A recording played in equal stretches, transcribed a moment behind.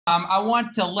I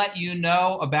want to let you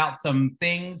know about some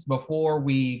things before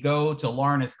we go to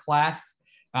Lorna's class.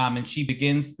 And she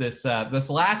begins this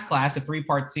last class, a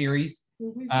three-part series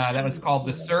that was called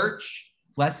The Search,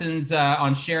 Lessons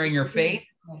on Sharing Your Faith.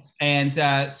 And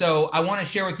so I want to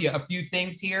share with you a few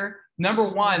things here. Number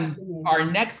one, our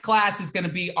next class is going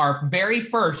to be our very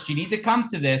first, you need to come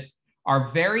to this,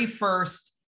 our very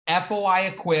first FOI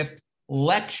equipped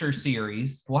lecture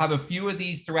series. We'll have a few of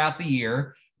these throughout the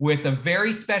year with a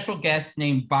very special guest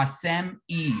named Bassem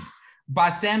Eid.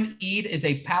 Bassem Eid is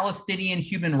a Palestinian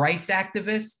human rights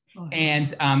activist,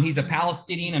 and he's a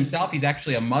Palestinian himself. He's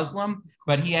actually a Muslim,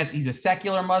 but he's a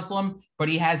secular Muslim, but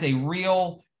he has a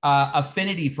real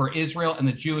affinity for Israel and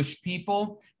the Jewish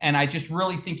people. And I just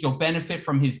really think you'll benefit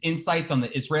from his insights on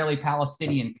the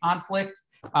Israeli-Palestinian conflict,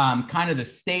 kind of the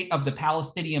state of the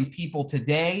Palestinian people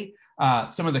today,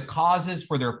 some of the causes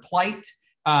for their plight.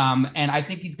 And I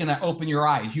think he's going to open your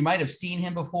eyes. You might have seen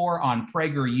him before on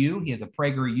PragerU. He has a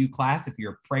PragerU class if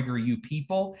you're a PragerU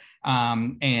people.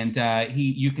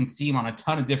 You can see him on a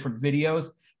ton of different videos.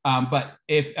 But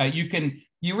if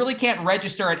you really can't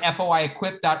register at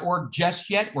foiequip.org just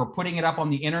yet. We're putting it up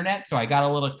on the internet. So I got a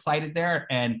little excited there.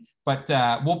 But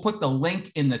we'll put the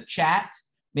link in the chat.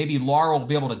 Maybe Laura will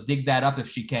be able to dig that up if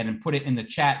she can and put it in the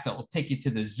chat. That will take you to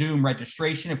the Zoom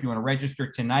registration if you want to register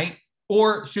tonight.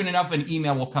 Or soon enough, an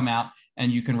email will come out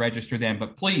and you can register then.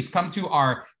 But please come to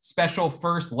our special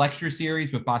first lecture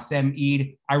series with Bassem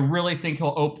Eid. I really think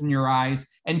he'll open your eyes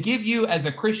and give you, as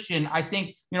a Christian, I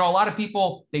think, a lot of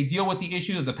people, they deal with the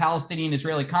issue of the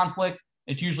Palestinian-Israeli conflict.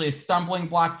 It's usually a stumbling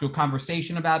block to a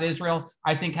conversation about Israel.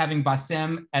 I think having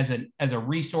Bassem as a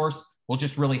resource will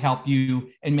just really help you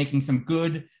in making some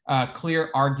good, clear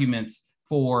arguments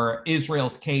for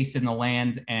Israel's case in the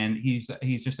land, and he's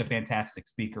just a fantastic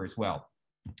speaker as well.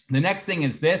 The next thing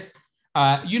is this.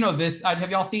 This.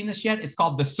 Have y'all seen this yet? It's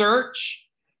called The Search.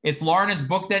 It's Lorna's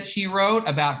book that she wrote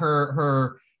about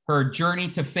her journey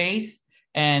to faith.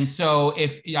 And so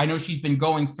I know she's been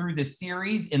going through this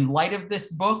series in light of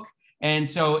this book. And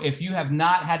so if you have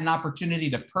not had an opportunity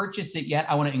to purchase it yet,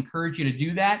 I want to encourage you to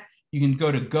do that. You can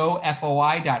go to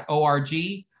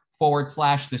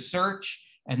gofoi.org/The Search.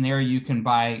 And there you can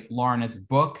buy Lorna's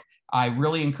book. I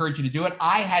really encourage you to do it.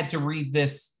 I had to read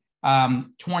this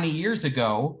 20 years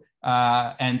ago.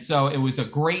 And so it was a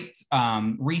great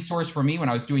resource for me when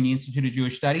I was doing the Institute of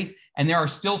Jewish Studies. And there are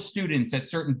still students at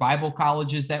certain Bible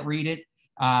colleges that read it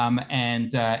and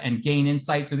gain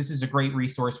insight. So this is a great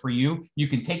resource for you. You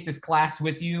can take this class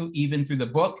with you even through the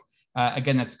book.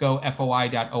 Again, that's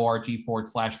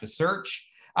gofoi.org/The Search.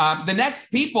 The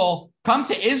next people come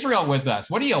to Israel with us.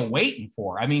 What are you waiting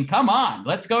for? I mean, come on,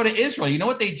 let's go to Israel. You know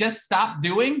what they just stopped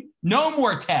doing? No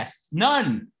more tests,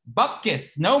 none.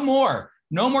 Bupkis, no more.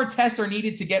 No more tests are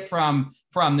needed to get from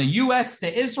the U.S.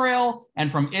 to Israel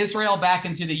and from Israel back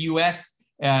into the U.S.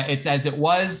 It's as it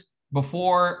was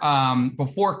before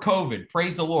COVID.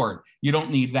 Praise the Lord. You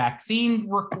don't need vaccine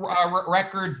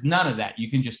records, none of that. You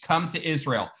can just come to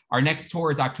Israel. Our next tour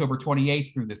is October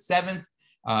 28th through the 7th.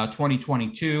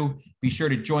 2022. Be sure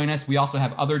to join us. We also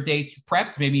have other dates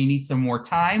prepped. Maybe you need some more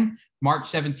time.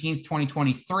 March 17th,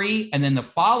 2023. And then the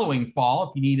following fall,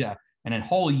 if you need a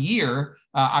whole year,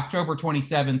 October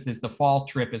 27th is the fall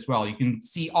trip as well. You can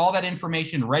see all that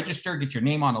information, register, get your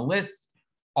name on a list,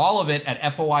 all of it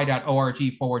at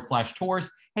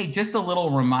foi.org/tours. Hey, just a little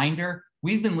reminder,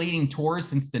 we've been leading tours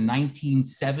since the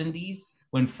 1970s.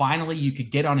 When finally you could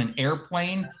get on an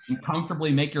airplane and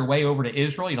comfortably make your way over to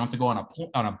Israel. You don't have to go on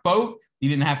a boat. You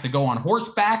didn't have to go on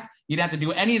horseback. You didn't have to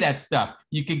do any of that stuff.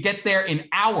 You could get there in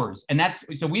hours. And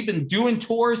so we've been doing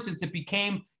tours since it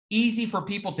became easy for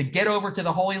people to get over to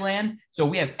the Holy Land. So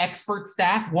we have expert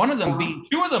staff, one of them being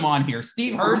two of them on here,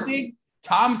 Steve Herzig,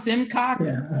 Tom Simcox,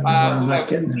 who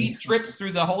have lead trips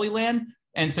through the Holy Land.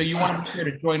 And so you want to be sure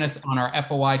to join us on our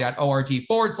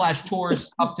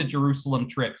foi.org/tours up to Jerusalem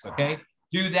trips, okay?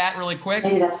 Do that really quick.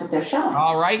 Maybe that's what they're showing.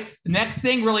 All right. Next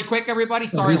thing, really quick, everybody.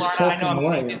 Sorry, Lorna, I know I'm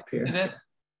going to get to this.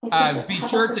 Be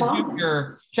sure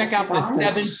to check out the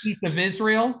 7 Feast of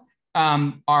Israel.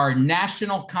 Our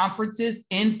national conferences,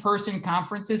 in-person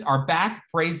conferences are back.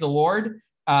 Praise the Lord.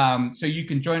 So you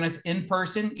can join us in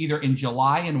person, either in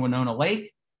July in Winona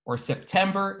Lake or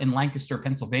September in Lancaster,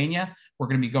 Pennsylvania. We're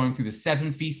going to be going through the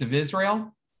 7 Feasts of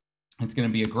Israel. It's going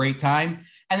to be a great time.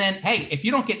 And then, hey, if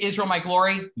you don't get Israel My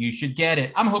Glory, you should get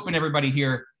it. I'm hoping everybody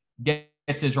here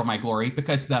gets Israel My Glory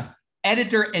because the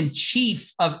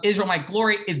editor-in-chief of Israel My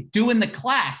Glory is doing the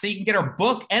class. So you can get our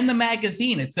book and the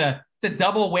magazine. It's a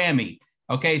double whammy.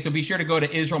 Okay, so be sure to go to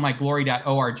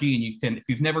israelmyglory.org, and you can, if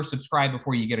you've never subscribed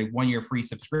before, you get a 1-year free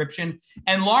subscription.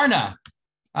 And Lorna,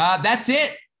 that's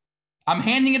it. I'm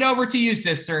handing it over to you,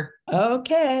 sister.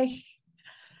 Okay.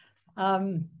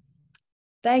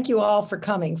 Thank you all for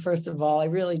coming, first of all. I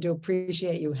really do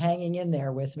appreciate you hanging in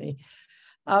there with me.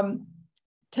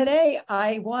 Today,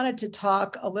 I wanted to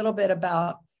talk a little bit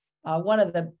about one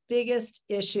of the biggest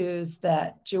issues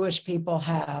that Jewish people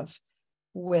have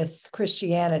with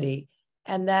Christianity,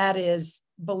 and that is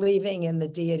believing in the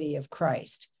deity of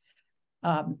Christ.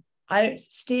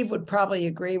 Steve would probably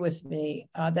agree with me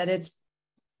that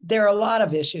there are a lot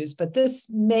of issues, but this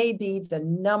may be the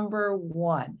number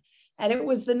one. And it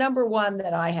was the number one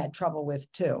that I had trouble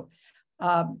with too.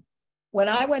 When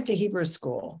I went to Hebrew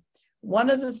school,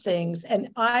 one of the things, and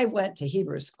I went to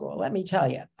Hebrew school, let me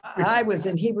tell you, I was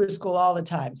in Hebrew school all the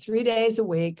time, 3 days a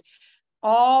week,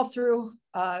 all through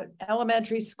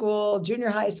elementary school,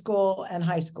 junior high school, and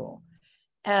high school.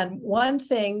 And one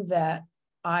thing that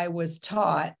I was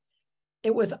taught,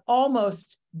 it was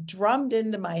almost drummed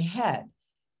into my head,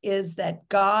 is that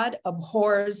God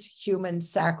abhors human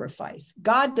sacrifice.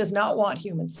 God does not want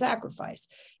human sacrifice.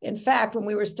 In fact, when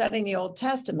we were studying the Old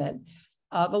Testament,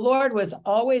 the Lord was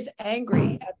always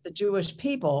angry at the Jewish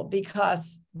people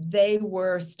because they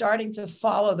were starting to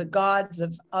follow the gods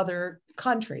of other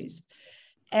countries.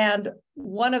 And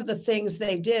one of the things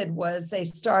they did was they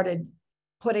started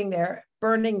burning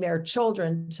their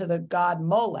children to the god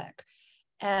Molech.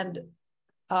 And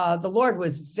the Lord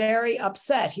was very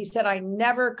upset. He said, I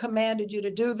never commanded you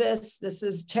to do this. This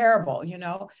is terrible. You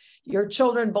know, your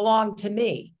children belong to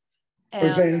me.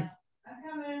 And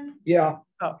yeah.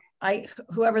 Oh,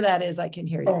 whoever that is, I can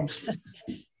hear you.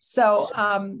 So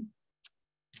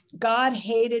God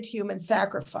hated human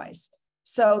sacrifice.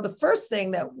 So the first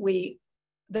thing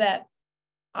that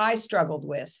I struggled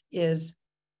with is,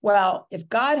 well, if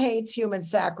God hates human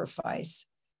sacrifice,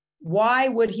 why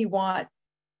would he want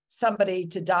somebody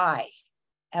to die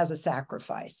as a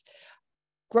sacrifice?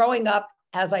 Growing up,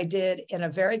 as I did in a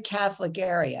very Catholic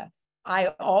area, I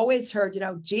always heard,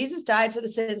 Jesus died for the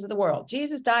sins of the world.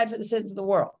 Jesus died for the sins of the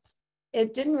world.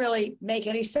 It didn't really make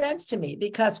any sense to me,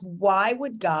 because why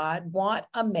would God want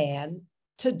a man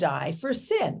to die for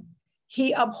sin?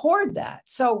 He abhorred that.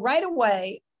 So right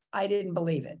away, I didn't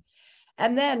believe it.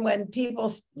 And then when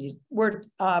people were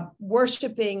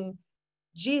worshiping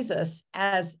Jesus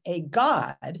as a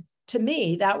god, to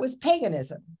me, that was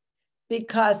paganism,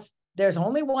 because there's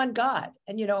only one God.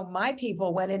 And, my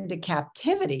people went into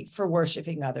captivity for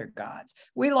worshiping other gods.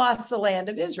 We lost the land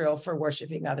of Israel for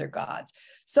worshiping other gods.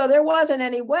 So there wasn't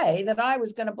any way that I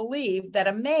was going to believe that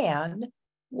a man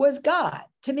was God.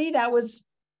 To me, that was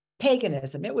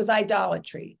paganism. It was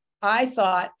idolatry. I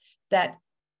thought that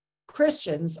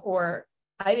Christians, or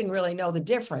I didn't really know the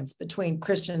difference between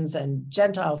Christians and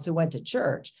Gentiles who went to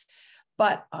church,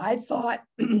 but I thought,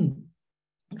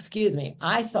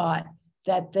 I thought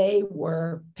that they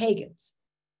were pagans,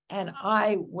 and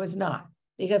I was not,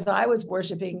 because I was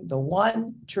worshiping the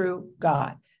one true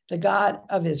God, the God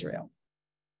of Israel.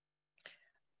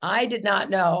 I did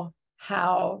not know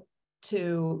how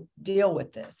to deal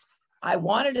with this. I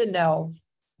wanted to know,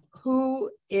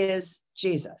 who is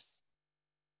Jesus?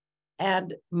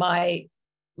 And my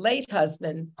late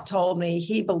husband told me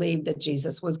he believed that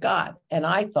Jesus was God, and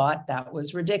I thought that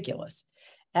was ridiculous.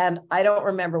 And I don't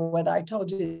remember whether I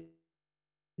told you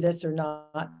this or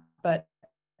not, but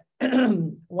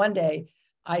one day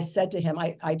I said to him,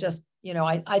 I just,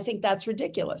 I think that's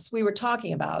ridiculous. We were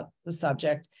talking about the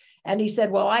subject, and he said,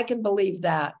 well, I can believe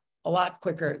that a lot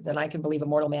quicker than I can believe a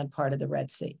mortal man parted the Red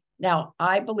Sea. Now,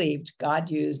 I believed God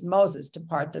used Moses to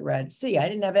part the Red Sea. I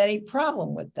didn't have any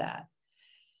problem with that.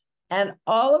 And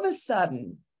all of a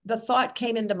sudden, the thought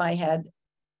came into my head,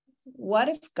 what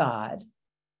if God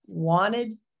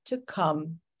wanted to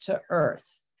come to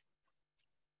earth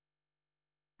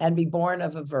and be born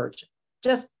of a virgin?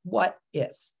 Just what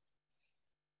if?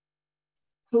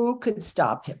 Who could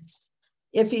stop him?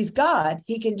 If he's God,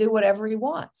 he can do whatever he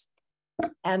wants.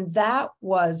 And that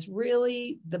was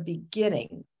really the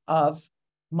beginning of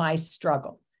my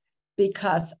struggle,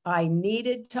 because I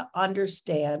needed to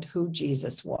understand who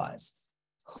Jesus was.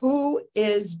 Who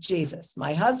is Jesus?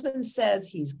 My husband says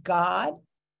he's God.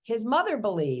 His mother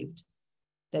believed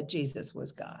that Jesus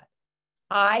was God.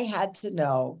 I had to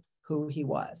know who he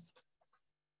was.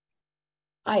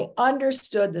 I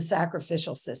understood the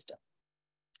sacrificial system.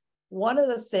 One of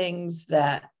the things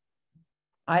that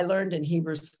I learned in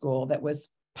Hebrew school that was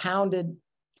pounded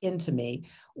into me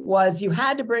was you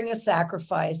had to bring a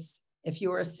sacrifice if you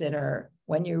were a sinner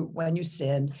when you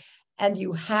sinned, and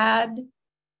you had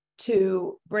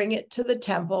to bring it to the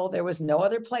temple. There was no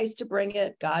other place to bring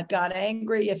it. God got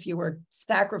angry if you were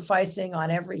sacrificing on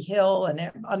every hill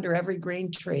and under every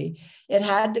green tree. It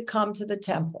had to come to the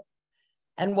temple.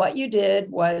 And what you did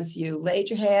was you laid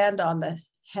your hand on the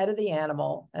head of the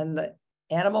animal, and the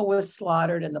animal was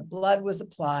slaughtered and the blood was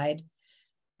applied,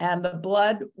 and the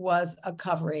blood was a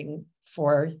covering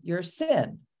for your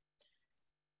sin.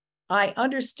 I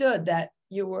understood that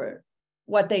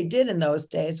what they did in those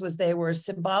days was they were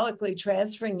symbolically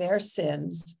transferring their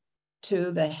sins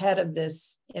to the head of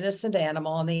this innocent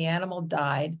animal, and the animal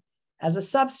died as a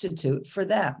substitute for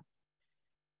them.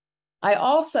 I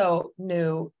also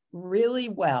knew really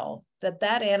well that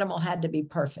that animal had to be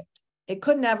perfect. It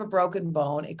couldn't have a broken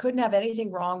bone. It couldn't have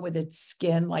anything wrong with its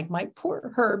skin. Like my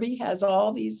poor Herbie has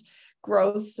all these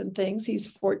growths and things. He's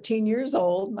 14 years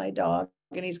old, my dog,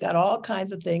 and he's got all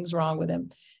kinds of things wrong with him.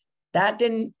 That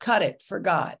didn't cut it for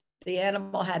God. The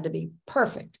animal had to be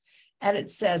perfect. And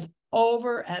it says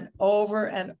over and over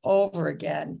and over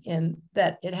again in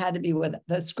that it had to be with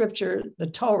the scripture, the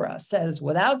Torah says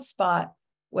without spot,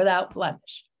 without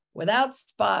blemish, without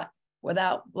spot,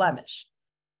 without blemish.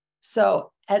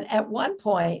 So, and at one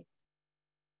point,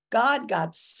 God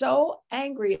got so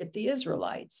angry at the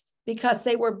Israelites because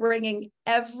they were bringing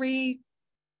every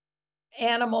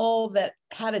animal that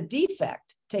had a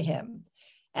defect to him.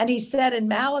 And he said in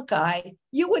Malachi,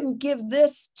 you wouldn't give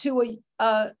this to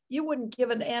you wouldn't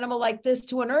give an animal like this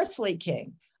to an earthly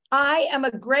king. I am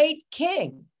a great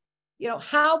king. You know,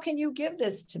 how can you give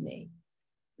this to me?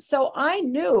 So I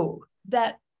knew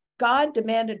that God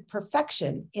demanded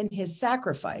perfection in his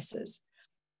sacrifices.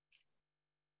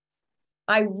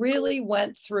 I really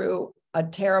went through a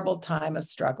terrible time of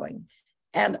struggling.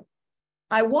 And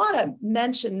I want to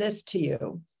mention this to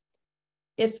you.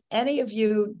 If any of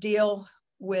you deal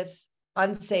with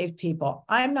unsaved people,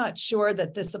 I'm not sure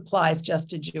that this applies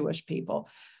just to Jewish people.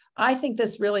 I think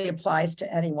this really applies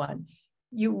to anyone.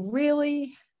 We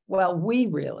really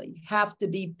have to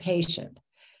be patient.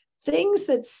 Things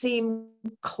that seem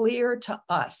clear to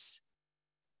us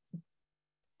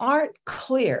aren't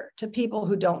clear to people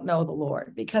who don't know the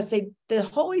Lord, because the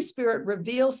Holy Spirit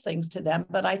reveals things to them,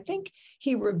 but I think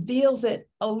he reveals it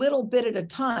a little bit at a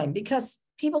time because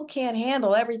people can't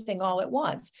handle everything all at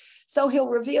once. So he'll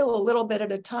reveal a little bit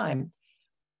at a time.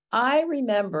 I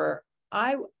remember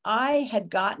I had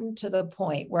gotten to the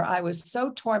point where I was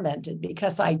so tormented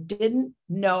because I didn't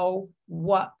know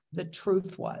what the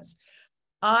truth was.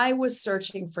 I was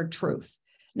searching for truth.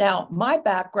 Now, my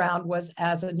background was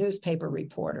as a newspaper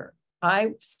reporter.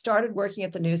 I started working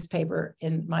at the newspaper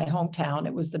in my hometown.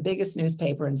 It was the biggest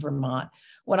newspaper in Vermont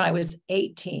when I was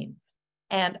 18.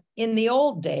 And in the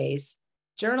old days,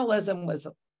 journalism was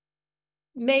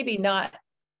maybe not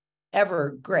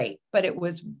ever great, but it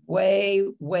was way,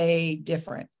 way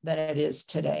different than it is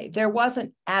today. There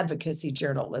wasn't advocacy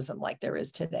journalism like there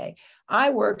is today. I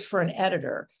worked for an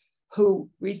editor who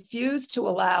refused to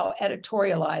allow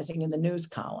editorializing in the news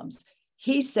columns.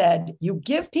 He said, you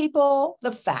give people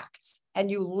the facts and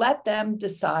you let them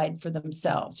decide for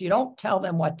themselves. You don't tell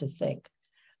them what to think.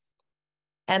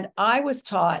 And I was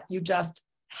taught you just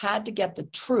had to get the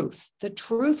truth. The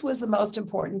truth was the most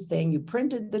important thing. You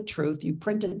printed the truth, you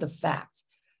printed the facts.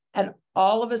 And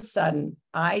all of a sudden,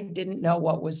 I didn't know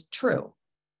what was true.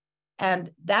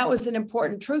 And that was an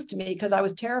important truth to me because I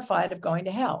was terrified of going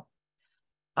to hell.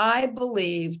 I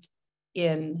believed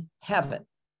in heaven.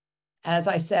 As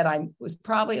I said, I was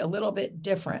probably a little bit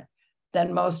different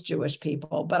than most Jewish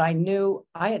people, but I knew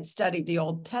I had studied the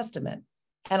Old Testament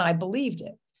and I believed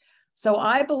it. So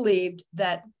I believed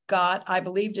that I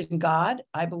believed in God.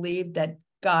 I believed that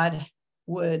God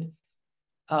would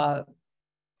have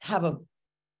a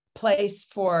place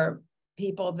for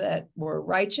people that were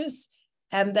righteous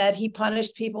and that he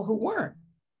punished people who weren't.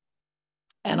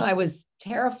 And I was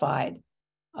terrified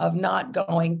of not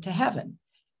going to heaven.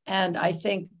 And I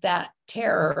think that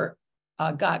terror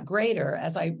got greater,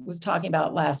 as I was talking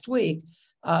about last week.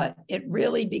 It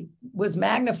really was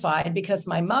magnified because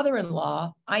my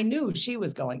mother-in-law, I knew she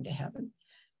was going to heaven.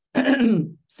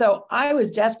 So I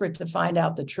was desperate to find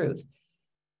out the truth.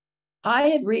 I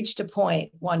had reached a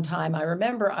point one time, I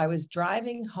remember I was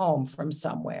driving home from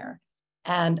somewhere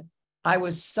and I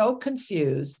was so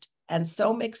confused and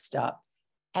so mixed up,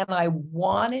 and I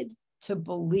wanted to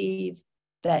believe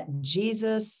that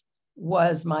Jesus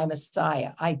was my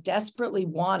Messiah. I desperately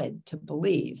wanted to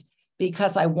believe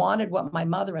because I wanted what my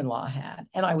mother-in-law had,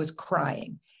 and I was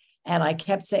crying. And I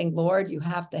kept saying, Lord, you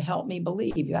have to help me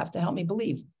believe. You have to help me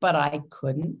believe. But I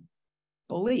couldn't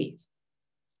believe.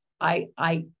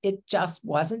 It just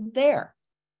wasn't there.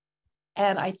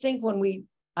 And I think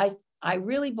I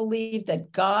really believe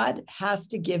that God has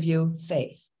to give you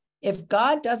faith. If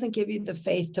God doesn't give you the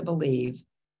faith to believe,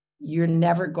 you're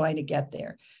never going to get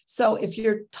there. So if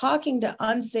you're talking to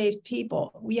unsaved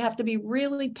people, we have to be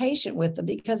really patient with them,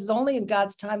 because it's only in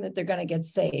God's time that they're going to get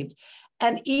saved.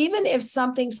 And even if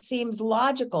something seems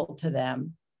logical to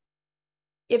them,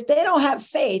 if they don't have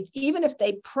faith, even if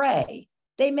they pray,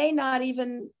 they may not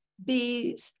even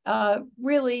be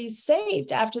really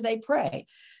saved after they pray.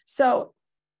 So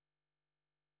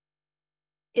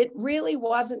it really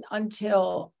wasn't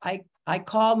until I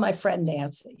called my friend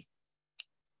Nancy.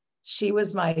 She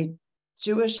was my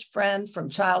Jewish friend from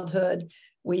childhood.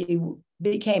 We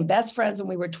became best friends when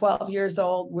we were 12 years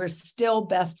old. We're still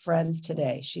best friends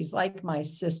today. She's like my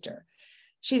sister.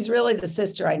 She's really the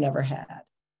sister I never had.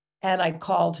 And I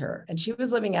called her, and she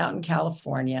was living out in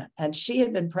California, and she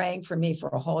had been praying for me for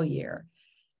a whole year.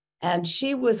 And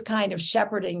she was kind of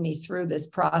shepherding me through this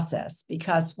process,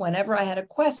 because whenever I had a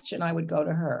question, I would go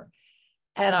to her.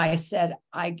 And I said,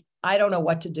 I don't know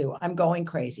what to do. I'm going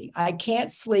crazy. I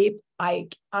can't sleep.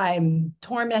 I'm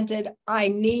tormented. I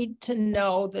need to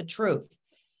know the truth.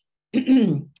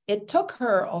 It took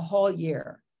her a whole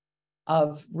year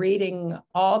of reading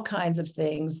all kinds of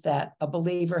things that a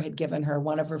believer had given her,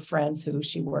 one of her friends who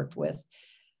she worked with.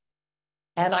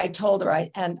 And I told her, I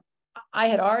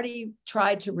had already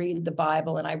tried to read the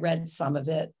Bible, and I read some of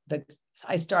it.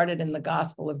 I started in the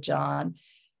Gospel of John,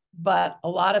 but a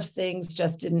lot of things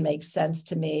just didn't make sense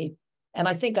to me. And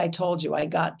I think I told you, I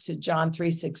got to John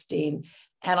 3:16,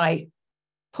 and I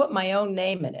put my own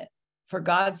name in it. For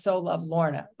God so loved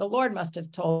Lorna. The Lord must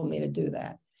have told me to do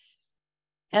that.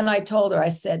 And I told her, I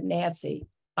said, Nancy,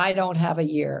 I don't have a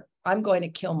year. I'm going to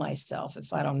kill myself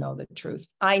if I don't know the truth.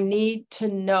 I need to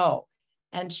know.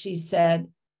 And she said,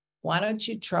 why don't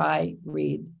you try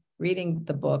reading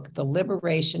the book, The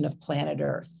Liberation of Planet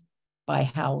Earth by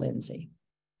Hal Lindsey?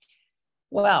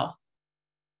 Well,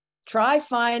 try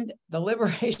find The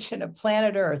Liberation of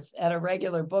Planet Earth at a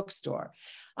regular bookstore.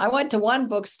 I went to one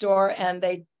bookstore and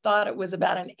they thought it was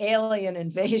about an alien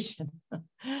invasion.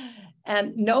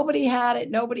 And nobody had it,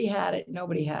 nobody had it,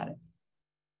 nobody had it.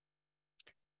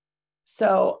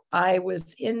 So I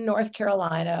was in North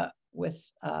Carolina with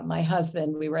my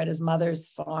husband. We were at his mother's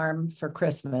farm for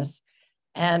Christmas.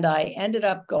 And I ended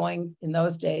up going in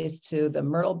those days to the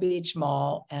Myrtle Beach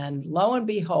Mall. And lo and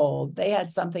behold, they had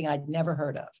something I'd never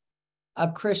heard of,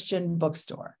 a Christian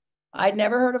bookstore. I'd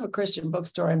never heard of a Christian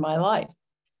bookstore in my life.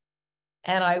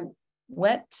 And I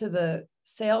went to the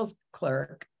sales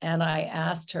clerk and I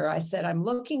asked her, I said, I'm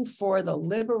looking for The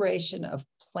Liberation of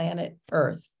Planet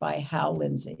Earth by Hal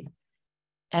Lindsey.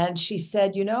 And she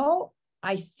said, you know,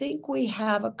 I think we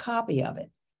have a copy of it.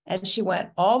 And she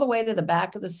went all the way to the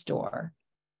back of the store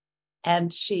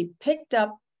and she picked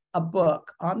up a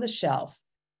book on the shelf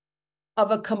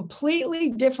of a completely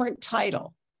different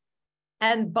title.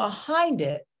 And behind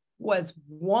it was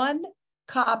one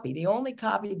copy, the only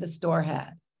copy the store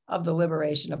had of The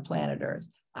Liberation of Planet Earth.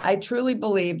 I truly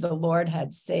believe the Lord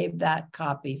had saved that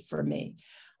copy for me.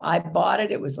 I bought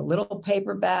it. It was a little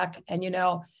paperback. And, you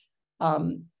know,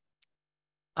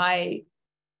 I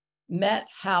met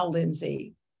Hal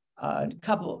Lindsey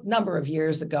number of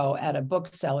years ago at a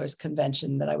booksellers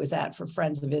convention that I was at for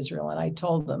Friends of Israel. And I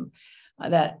told them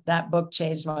that book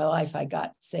changed my life. I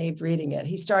got saved reading it.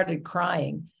 He started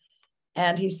crying.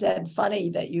 And he said, funny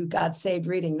that you got saved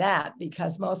reading that,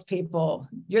 because most people,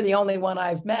 you're the only one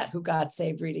I've met who got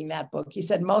saved reading that book. He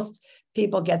said, most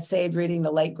people get saved reading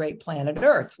The Late Great Planet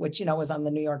Earth, which, you know, was on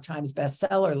the New York Times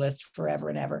bestseller list forever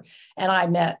and ever. And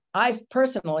I've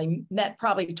personally met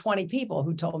probably 20 people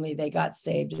who told me they got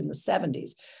saved in the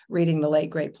 70s reading The Late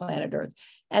Great Planet Earth.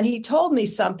 And he told me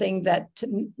something that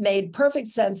made perfect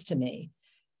sense to me.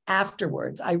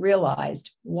 Afterwards, I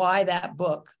realized why that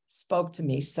book spoke to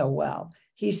me so well.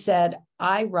 He said,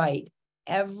 I write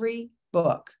every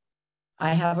book. I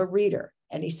have a reader.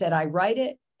 And he said, I write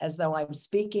it as though I'm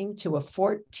speaking to a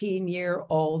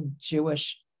 14-year-old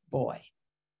Jewish boy.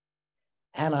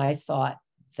 And I thought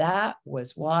that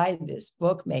was why this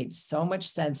book made so much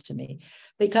sense to me,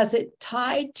 because it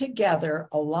tied together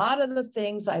a lot of the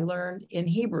things I learned in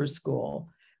Hebrew school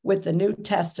with the New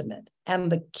Testament.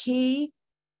 And the key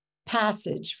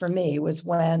passage for me was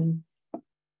when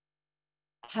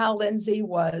Hal Lindsey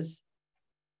was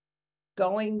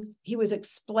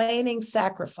explaining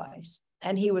sacrifice,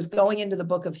 and he was going into the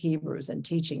book of Hebrews and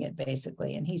teaching it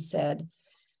basically. And he said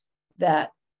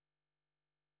that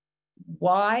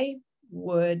why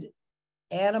would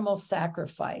animal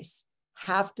sacrifice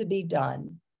have to be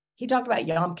done? He talked about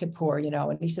Yom Kippur, you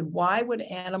know, and he said, why would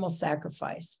animal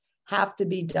sacrifice have to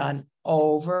be done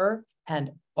over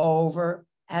and over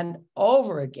and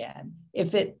over again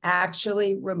if it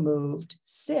actually removed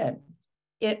sin?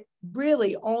 it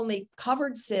really only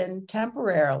covered sin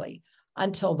temporarily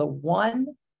until the one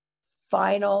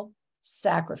final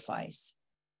sacrifice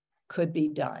could be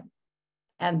done.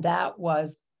 And that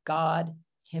was God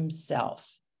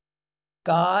himself.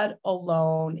 God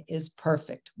alone is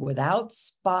perfect, without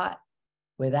spot,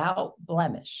 without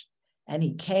blemish. And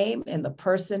he came in the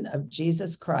person of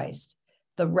Jesus Christ.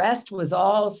 The rest was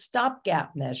all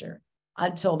stopgap measure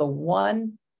until the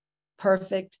one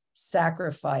perfect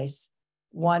sacrifice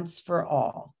once for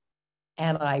all.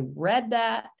 And I read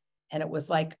that, and it was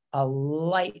like a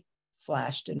light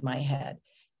flashed in my head.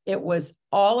 It was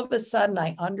all of a sudden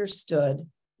I understood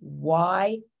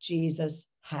why Jesus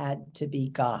had to be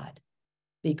God.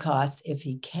 Because if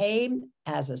he came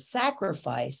as a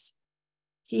sacrifice,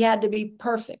 he had to be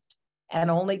perfect,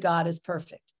 and only God is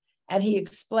perfect. And he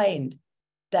explained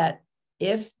that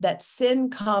that sin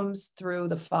comes through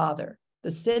the Father,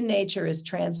 the sin nature is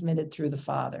transmitted through the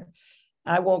Father.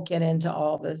 I won't get into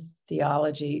all the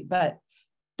theology, but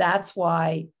that's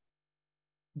why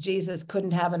Jesus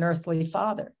couldn't have an earthly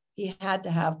father. He had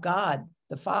to have God,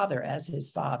 the Father, as his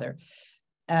father.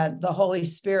 And the Holy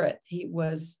Spirit, he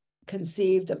was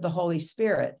conceived of the Holy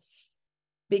Spirit,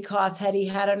 because had he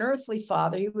had an earthly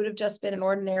father, he would have just been an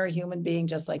ordinary human being,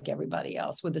 just like everybody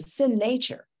else, with a sin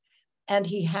nature. And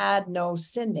he had no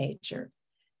sin nature.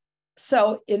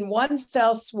 So in one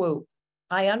fell swoop,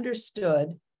 I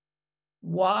understood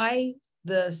why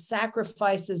the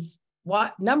sacrifices,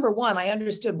 number one, I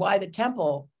understood why the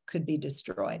temple could be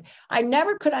destroyed. I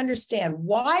never could understand,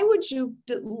 why would you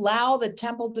allow the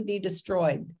temple to be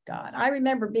destroyed, God? I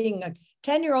remember being a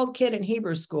 10-year-old kid in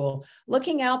Hebrew school,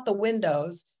 looking out the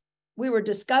windows. We were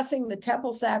discussing the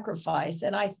temple sacrifice,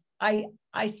 and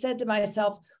I said to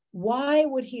myself, why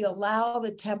would he allow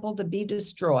the temple to be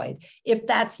destroyed if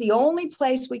that's the only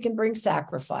place we can bring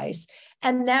sacrifice?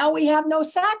 And now we have no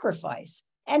sacrifice.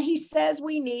 And he says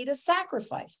we need a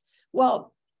sacrifice.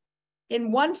 Well,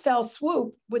 in one fell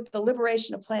swoop, with the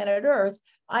liberation of planet Earth,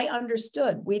 I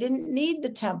understood we didn't need the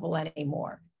temple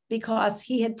anymore, because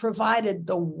he had provided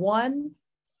the one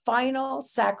final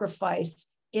sacrifice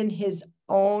in his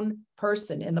own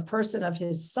person, in the person of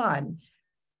his son,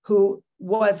 who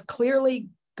was clearly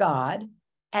God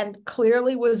and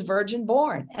clearly was virgin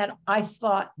born. And I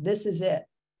thought, this is it.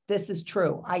 This is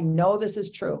true. I know this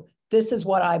is true. This is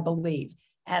what I believe.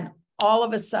 And all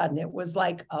of a sudden, it was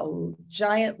like a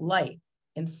giant light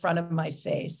in front of my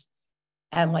face.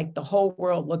 And like the whole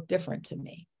world looked different to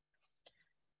me.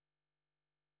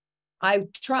 I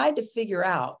tried to figure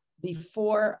out,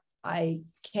 before I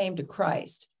came to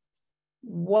Christ,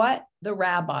 what the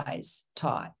rabbis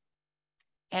taught.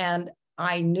 And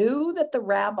I knew that the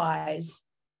rabbis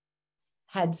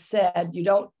had said, you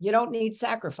don't need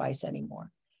sacrifice anymore.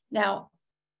 Now,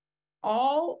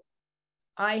 all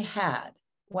I had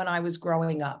when I was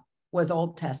growing up was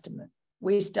Old Testament.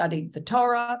 We studied the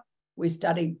Torah, we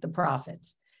studied the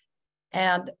prophets.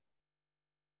 And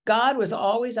God was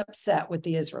always upset with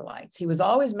the Israelites. He was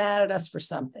always mad at us for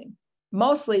something,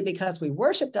 mostly because we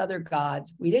worshiped other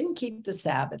gods. We didn't keep the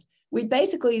Sabbath. We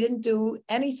basically didn't do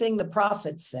anything the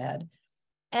prophets said.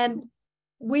 And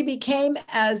we became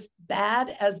as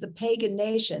bad as the pagan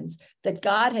nations that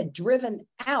God had driven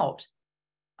out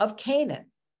of Canaan.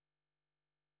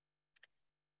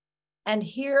 And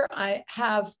here I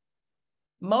have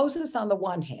Moses on the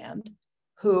one hand,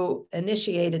 who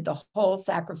initiated the whole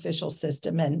sacrificial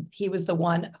system. And he was the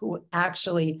one who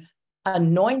actually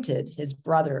anointed his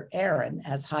brother Aaron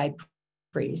as high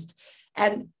priest.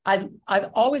 And I've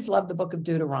always loved the book of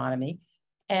Deuteronomy.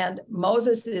 And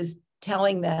Moses is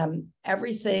telling them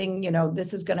everything,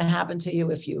 this is going to happen to you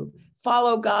if you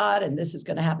follow God, and this is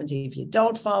going to happen to you if you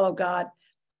don't follow God.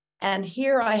 And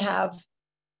here I have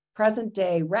present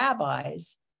day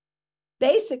rabbis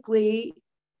basically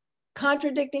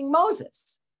contradicting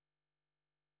Moses.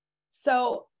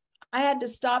 So I had to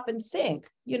stop and think,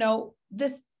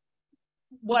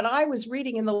 what I was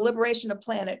reading in the liberation of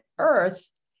planet Earth,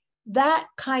 that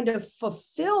kind of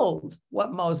fulfilled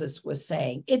what Moses was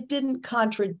saying. It didn't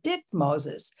contradict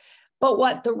Moses. But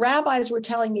what the rabbis were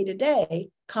telling me today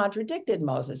contradicted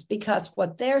Moses, because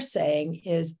what they're saying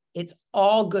is it's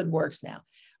all good works now.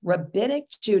 Rabbinic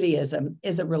Judaism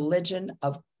is a religion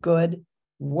of good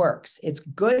works. It's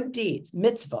good deeds,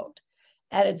 mitzvot.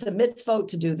 And it's a mitzvot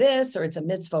to do this, or it's a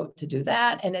mitzvot to do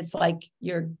that. And it's like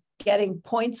you're getting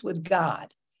points with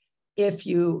God if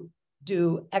you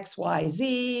do X, Y,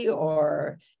 Z,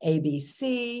 or A, B,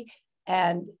 C.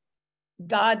 And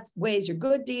God weighs your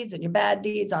good deeds and your bad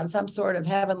deeds on some sort of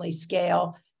heavenly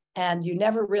scale. And you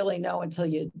never really know until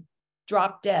you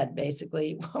drop dead,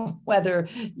 basically, whether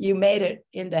you made it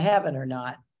into heaven or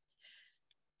not.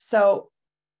 So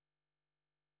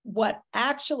what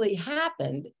actually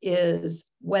happened is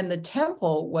when the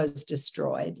temple was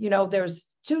destroyed, there's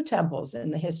two temples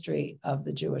in the history of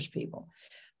the Jewish people.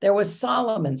 There was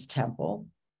Solomon's temple,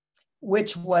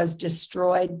 which was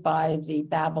destroyed by the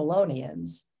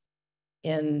Babylonians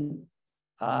in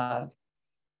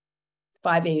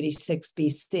 586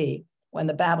 BC, when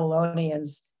the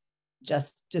Babylonians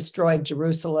just destroyed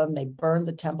Jerusalem. They burned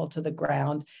the temple to the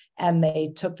ground, and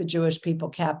they took the Jewish people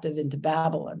captive into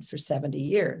Babylon for 70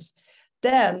 years.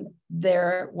 Then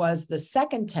there was the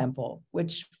second temple,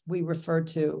 which we refer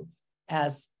to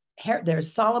as,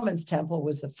 there's Solomon's temple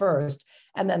was the first,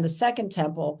 and then the second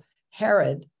temple,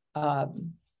 Herod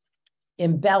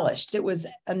embellished. It was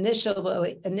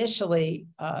initially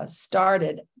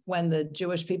started when the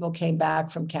Jewish people came back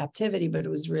from captivity, but it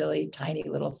was really a tiny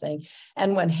little thing.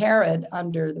 And when Herod,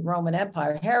 under the Roman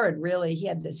Empire, he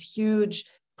had this huge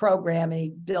program, and he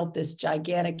built this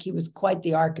gigantic, he was quite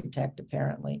the architect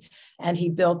apparently, and he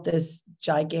built this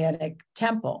gigantic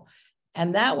temple.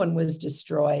 And that one was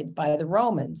destroyed by the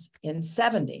Romans in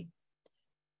 70.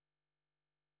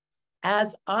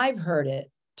 As I've heard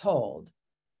it told,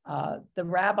 the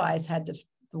rabbis the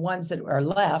ones that are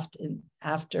left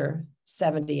after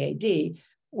 70 AD,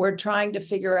 were trying to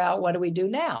figure out, what do we do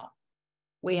now?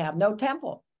 We have no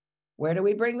temple. Where do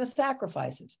we bring the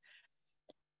sacrifices?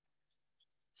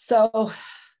 So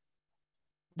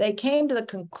they came to the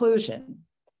conclusion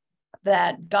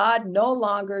that God no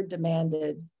longer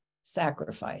demanded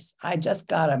sacrifice. I just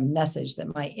got a message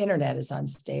that my internet is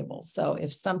unstable. So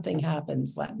if something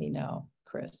happens, let me know,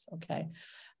 Chris, okay?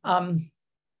 Oh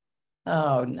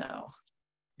no.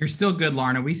 You're still good,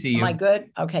 Lorna. We see you. Am I good?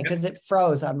 Okay, because it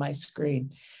froze on my screen.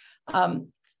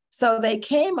 So they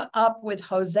came up with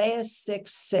Hosea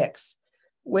 6:6,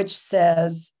 which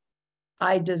says,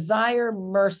 I desire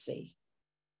mercy,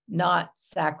 not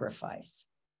sacrifice.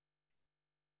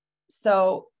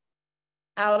 So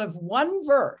out of one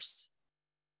verse,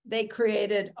 they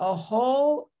created a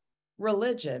whole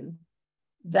religion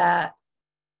that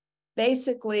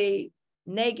basically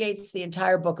negates the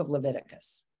entire book of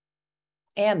Leviticus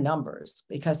and Numbers,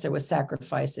 because there was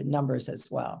sacrifice in Numbers as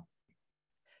well.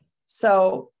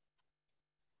 So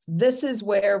this is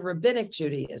where Rabbinic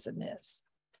Judaism is.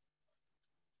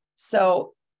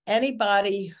 So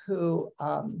anybody who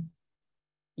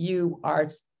you are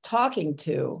talking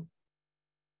to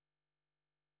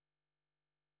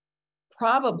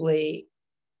probably,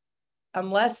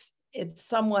 unless it's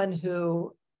someone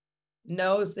who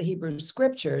knows the Hebrew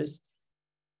scriptures,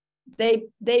 they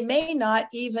may not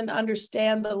even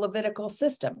understand the Levitical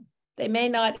system. They may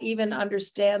not even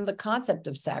understand the concept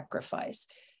of sacrifice,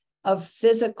 of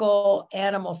physical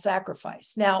animal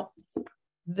sacrifice. Now,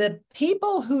 the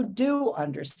people who do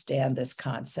understand this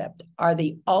concept are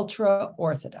the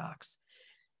ultra-Orthodox.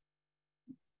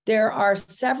 There are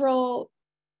several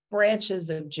branches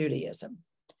of Judaism.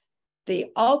 The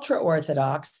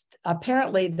ultra-Orthodox,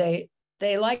 apparently they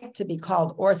like to be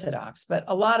called Orthodox, but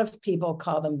a lot of people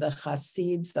call them the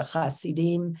Hasids, the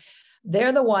Hasidim.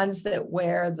 They're the ones that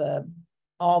wear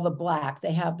all the black.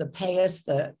 They have the payas,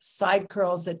 the side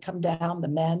curls that come down, the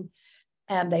men,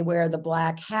 and they wear the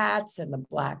black hats and the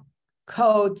black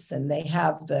coats, and they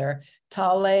have their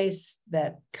tales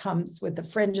that comes with the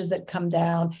fringes that come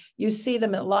down. You see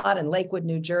them a lot in Lakewood,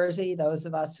 New Jersey, those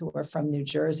of us who are from New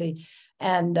Jersey,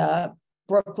 and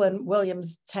Brooklyn,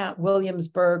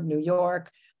 Williamsburg, New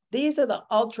York. These are the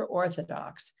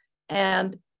ultra-Orthodox,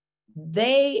 and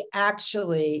they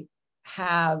actually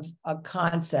have a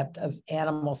concept of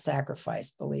animal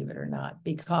sacrifice, believe it or not,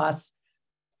 because,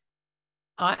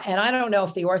 and I don't know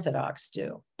if the Orthodox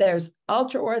do. There's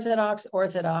ultra-Orthodox,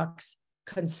 Orthodox,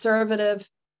 conservative.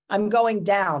 I'm going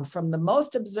down from the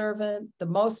most observant, the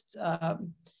most,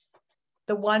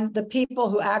 the people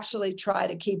who actually try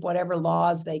to keep whatever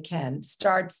laws they can.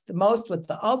 Starts the most with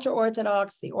the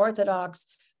ultra-Orthodox, the Orthodox,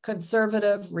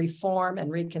 conservative, Reform,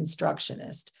 and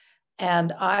Reconstructionist.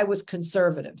 And I was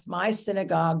conservative. My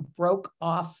synagogue broke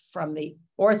off from the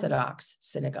Orthodox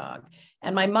synagogue,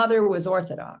 and my mother was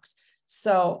Orthodox.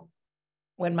 So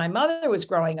when my mother was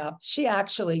growing up, she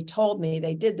actually told me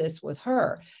they did this with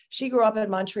her. She grew up in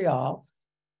Montreal,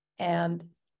 and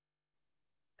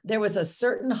there was a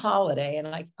certain holiday, and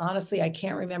I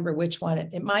can't remember which one.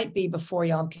 It might be before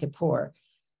Yom Kippur,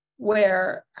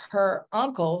 where her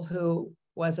uncle, who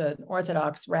was an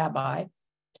Orthodox rabbi,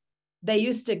 they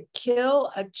used to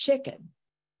kill a chicken,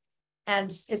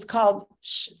 and it's called,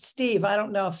 Steve, I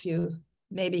don't know if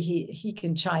maybe he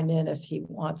can chime in if he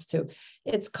wants to.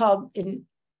 It's called,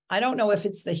 I don't know if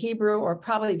it's the Hebrew or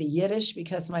probably the Yiddish,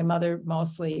 because my mother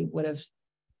mostly would have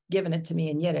given it to me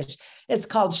in Yiddish. It's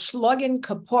called Schlugen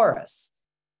Kaporas.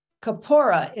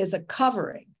 Kapora is a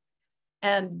covering,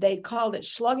 and they called it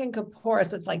Schlugen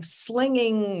Kaporas. It's like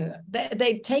slinging.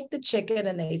 They take the chicken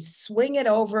and they swing it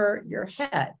over your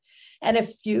head.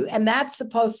 And that's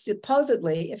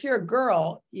supposedly, if you're a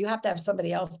girl, you have to have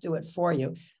somebody else do it for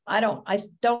you. I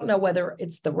don't know whether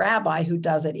it's the rabbi who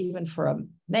does it, even for a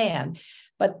man,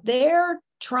 but what they're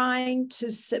trying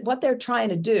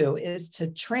to do is to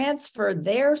transfer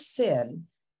their sin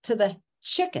to the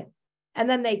chicken. And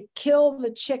then they kill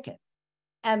the chicken.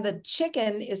 And the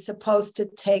chicken is supposed to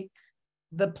take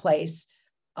the place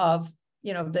of,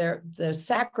 their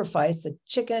sacrifice. The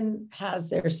chicken has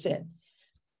their sin.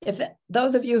 If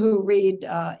those of you who read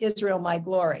Israel, My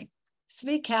Glory,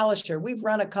 Zvi Kalisher, we've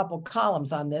run a couple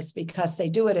columns on this because they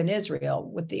do it in Israel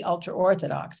with the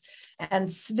ultra-Orthodox. And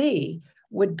Zvi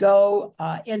would go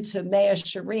into Mea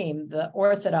Shearim, the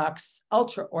Orthodox,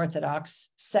 ultra-Orthodox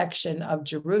section of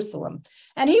Jerusalem.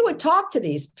 And he would talk to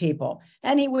these people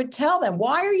and he would tell them,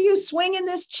 why are you swinging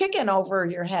this chicken over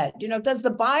your head? Does the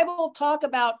Bible talk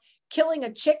about killing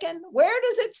a chicken? Where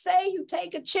does it say you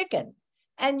take a chicken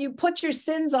and you put your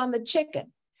sins on the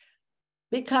chicken?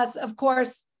 Because, of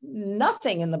course,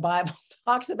 nothing in the Bible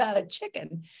talks about a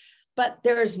chicken, but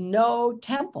there's no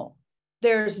temple.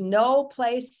 There's no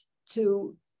place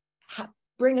to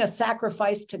bring a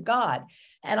sacrifice to God.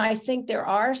 And I think there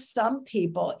are some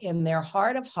people in their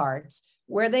heart of hearts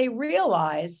where they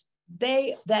realize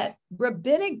that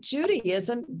rabbinic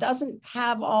Judaism doesn't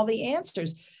have all the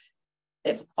answers.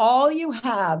 If all you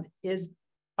have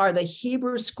are the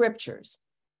Hebrew scriptures,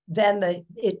 then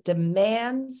it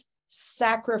demands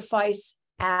sacrifice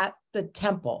at the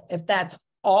temple, if that's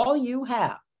all you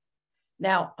have.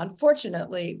 Now,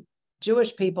 unfortunately,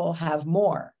 Jewish people have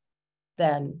more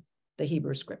than the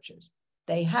Hebrew scriptures.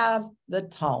 They have the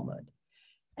Talmud.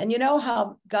 And you know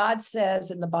how God says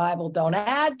in the Bible, don't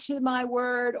add to my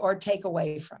word or take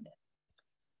away from it.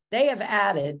 They have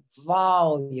added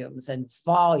volumes and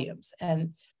volumes.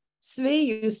 And Zvi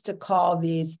used to call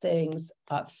these things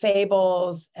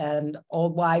fables and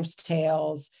old wives'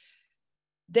 tales.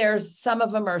 Some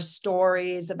of them are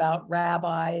stories about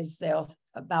rabbis.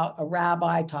 About a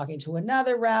rabbi talking to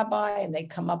another rabbi, and they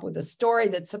come up with a story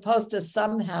that's supposed to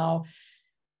somehow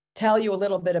tell you a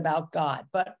little bit about God.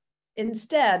 But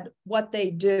instead, what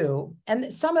they do,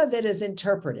 and some of it is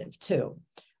interpretive too,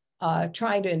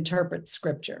 trying to interpret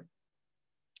scripture.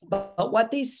 But what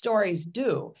these stories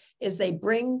do is they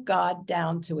bring God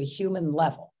down to a human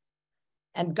level.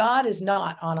 And God is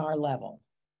not on our level.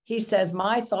 He says,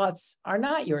 my thoughts are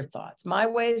not your thoughts. My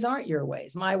ways aren't your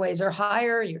ways. My ways are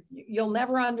higher. You'll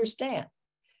never understand.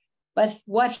 But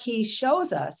what he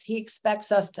shows us,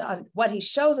 what he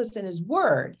shows us in his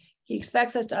word, he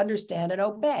expects us to understand and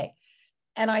obey.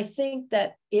 And I think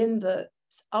that in the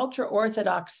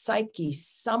ultra-Orthodox psyche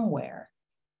somewhere,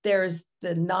 there's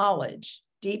the knowledge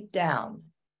deep down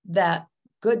that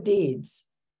good deeds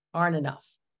aren't enough.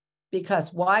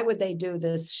 Because why would they do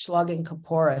this Schlugen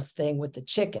Kaporas thing with the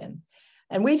chicken?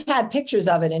 And we've had pictures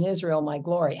of it in Israel, My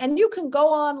Glory. And you can go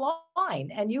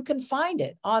online and you can find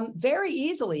it on very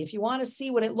easily. If you want to see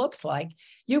what it looks like,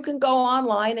 you can go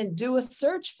online and do a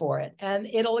search for it and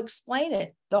it'll explain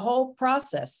it, the whole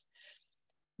process.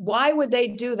 Why would they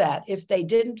do that if they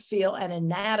didn't feel an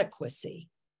inadequacy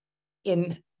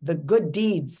in the good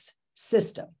deeds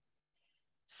system?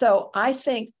 So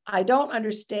I don't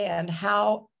understand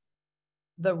how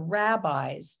the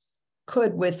rabbis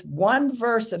could, with one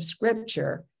verse of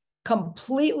scripture,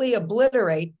 completely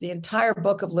obliterate the entire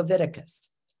book of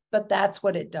Leviticus. But that's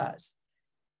what it does.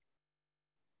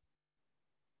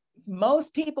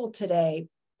 Most people today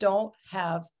don't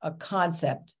have a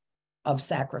concept of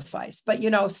sacrifice,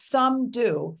 but some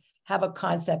do have a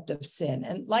concept of sin.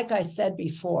 And like I said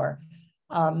before,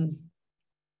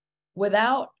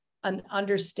 without an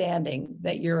understanding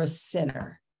that you're a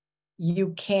sinner, you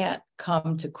can't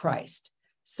come to Christ.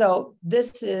 So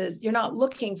you're not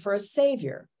looking for a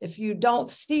savior. If you don't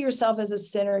see yourself as a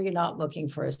sinner, you're not looking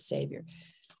for a savior.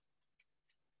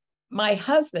 My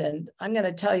husband, I'm going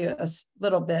to tell you a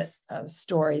little bit of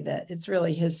story that it's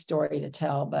really his story to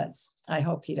tell, but I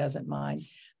hope he doesn't mind.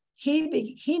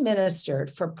 He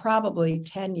ministered for probably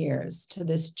 10 years to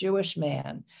this Jewish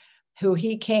man who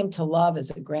he came to love as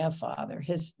a grandfather.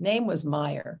 His name was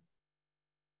Meyer.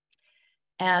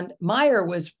 And Meyer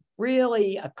was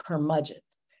really a curmudgeon.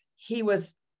 He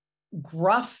was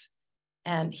gruff,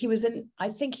 and he may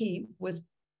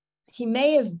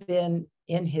have been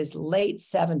in his late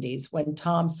 70s when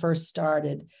Tom first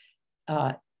started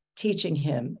teaching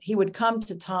him. He would come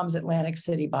to Tom's Atlantic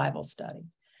City Bible study.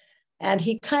 And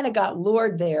he kind of got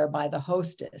lured there by the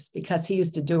hostess because he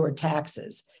used to do her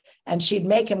taxes. And she'd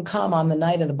make him come on the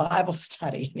night of the Bible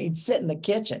study, and he'd sit in the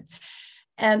kitchen.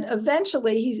 And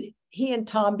eventually he and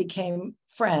Tom became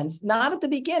friends, not at the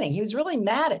beginning. He was really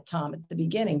mad at Tom at the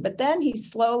beginning, but then they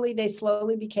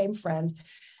slowly became friends.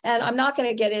 And I'm not going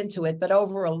to get into it, but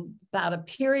over about a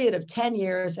period of 10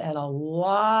 years and a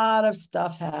lot of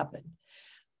stuff happened.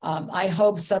 I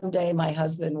hope someday my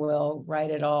husband will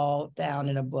write it all down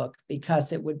in a book,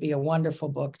 because it would be a wonderful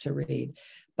book to read.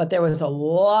 But there was a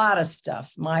lot of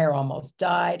stuff. Meyer almost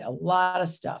died, a lot of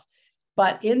stuff.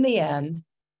 But in the end,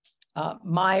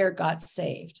 Meyer got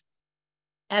saved.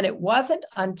 And it wasn't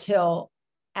until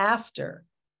after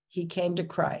he came to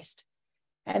Christ.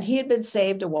 And he had been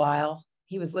saved a while.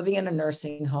 He was living in a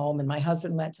nursing home, and my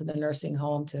husband went to the nursing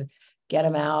home to get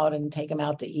him out and take him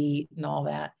out to eat and all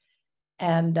that.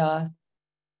 And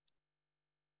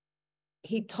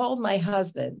he told my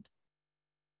husband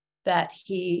that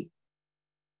he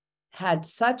had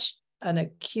such an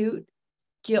acute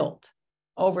guilt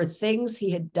over things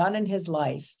he had done in his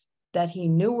life that he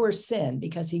knew were sin,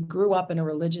 because he grew up in a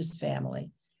religious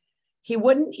family. He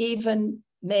wouldn't even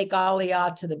make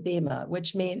aliyah to the bima,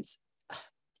 which means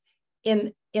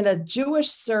in a Jewish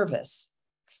service,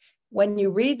 when you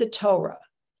read the Torah,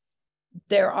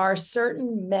 there are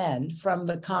certain men from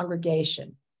the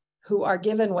congregation who are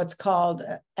given what's called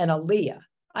an aliyah.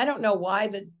 I don't know why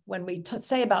that when we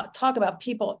talk about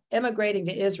people immigrating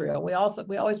to Israel, we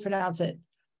always pronounce it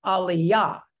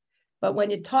aliyah. But when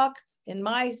you talk in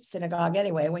my synagogue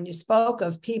anyway, when you spoke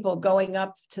of people going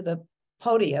up to the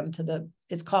podium,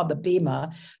 it's called the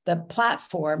bima, the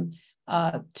platform,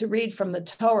 to read from the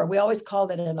Torah, we always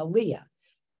called it an aliyah.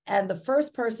 And the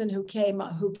first person who came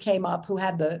up,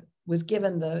 was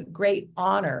given the great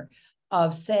honor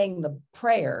of saying the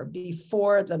prayer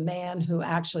before the man who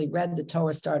actually read the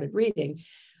Torah started reading,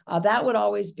 that would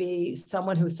always be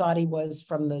someone who thought he was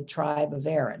from the tribe of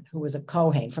Aaron, who was a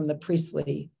Kohen from the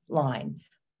priestly line,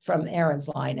 from Aaron's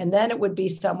line. And then it would be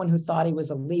someone who thought he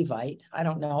was a Levite. I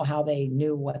don't know how they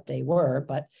knew what they were,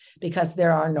 but because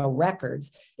there are no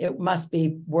records, it must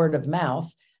be word of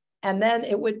mouth. And then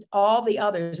it would, all the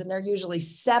others, and there are usually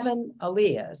 7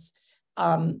 aliyahs,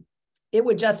 it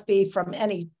would just be from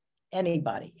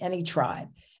anybody, any tribe.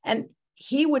 And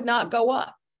he would not go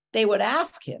up. They would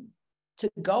ask him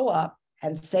to go up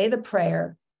and say the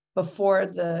prayer before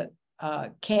the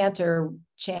cantor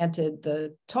chanted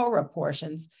the Torah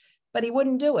portions, but he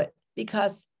wouldn't do it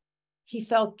because he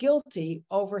felt guilty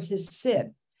over his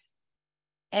sin.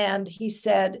 And he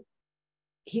said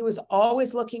he was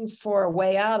always looking for a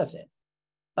way out of it,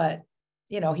 but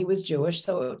he was Jewish,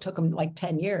 so it took him like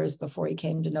 10 years before he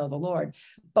came to know the Lord.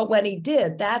 But when he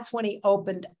did, that's when he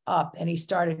opened up and he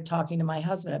started talking to my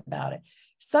husband about it.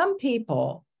 Some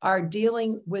people are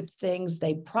dealing with things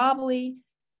they probably,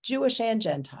 Jewish and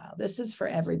Gentile, this is for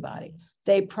everybody,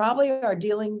 they probably are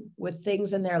dealing with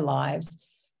things in their lives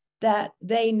that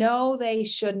they know they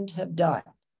shouldn't have done.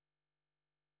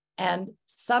 And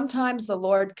sometimes the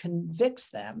Lord convicts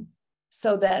them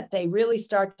so that they really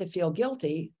start to feel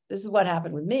guilty. This is what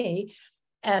happened with me.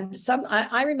 And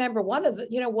I remember one of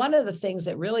the things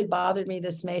that really bothered me,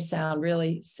 this may sound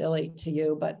really silly to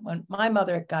you, but when my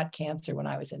mother got cancer when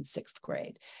I was in 6th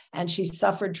grade, and she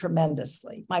suffered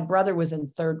tremendously. My brother was in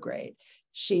 3rd grade.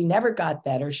 She never got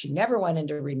better. She never went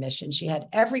into remission. She had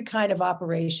every kind of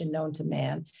operation known to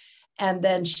man. And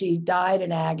then she died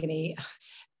in agony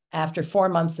after 4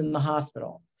 months in the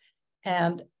hospital.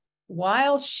 And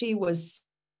while she was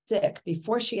sick,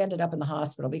 before she ended up in the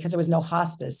hospital, because there was no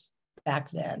hospice back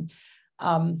then,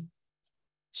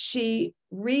 she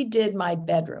redid my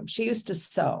bedroom. She used to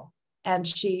sew, and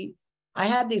I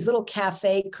had these little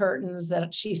cafe curtains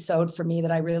that she sewed for me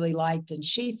that I really liked. And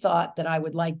she thought that I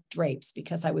would like drapes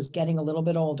because I was getting a little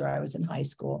bit older. I was in high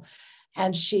school.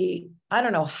 And I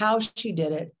don't know how she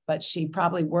did it, but she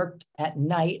probably worked at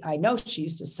night. I know she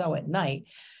used to sew at night.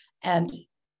 And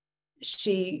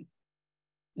she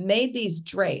made these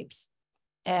drapes.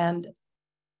 And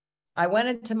I went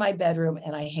into my bedroom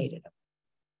and I hated them.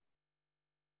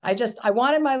 I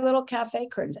wanted my little cafe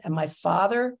curtains. And my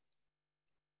father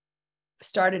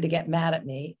started to get mad at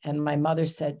me. And my mother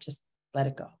said, just let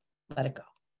it go, let it go.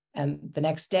 And the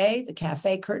next day, the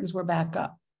cafe curtains were back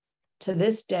up. To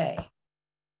this day,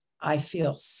 I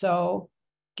feel so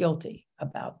guilty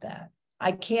about that.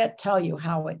 I can't tell you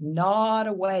how it gnawed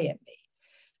away at me,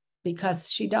 because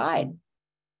she died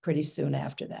pretty soon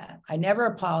after that. I never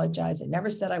apologized. I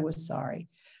never said I was sorry.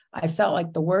 I felt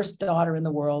like the worst daughter in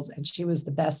the world, and she was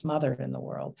the best mother in the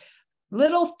world.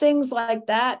 Little things like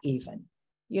that even,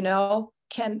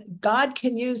 God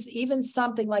can use even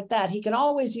something like that. He can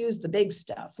always use the big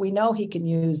stuff. We know he can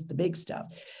use the big stuff,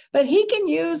 but he can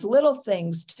use little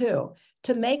things too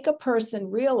to make a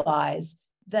person realize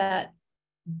that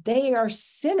they are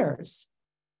sinners.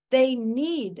 They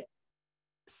need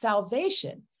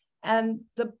salvation. And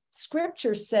the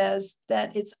scripture says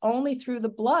that it's only through the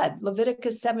blood.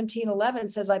 Leviticus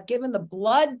 17:11 says, I've given the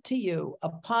blood to you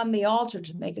upon the altar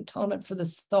to make atonement for the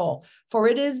soul, for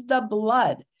it is the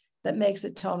blood that makes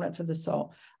atonement for the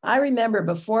soul. I remember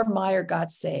before Meyer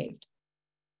got saved,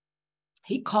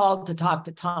 he called to talk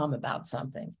to Tom about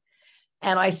something.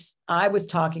 And I was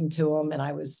talking to him, and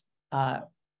I was, I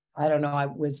don't know, I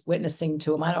was witnessing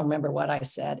to him. I don't remember what I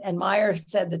said. And Meyer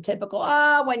said the typical,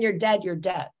 when you're dead, you're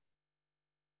dead.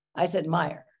 I said,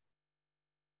 Meyer,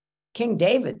 King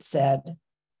David said,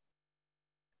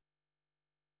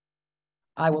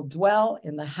 I will dwell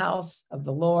in the house of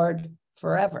the Lord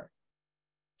forever.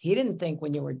 He didn't think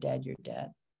when you were dead, you're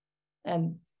dead.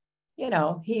 And, you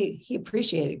know, he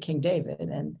appreciated King David.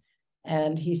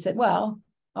 And he said, well,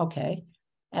 okay.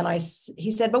 And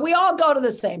he said, but we all go to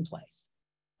the same place.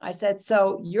 I said,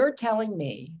 so you're telling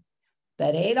me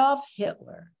that Adolf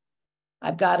Hitler,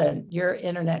 your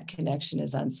internet connection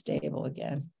is unstable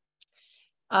again.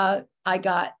 I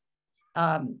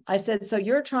said, so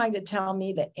you're trying to tell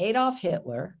me that Adolf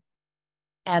Hitler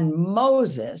and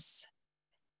Moses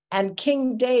and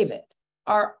King David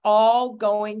are all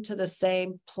going to the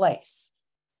same place?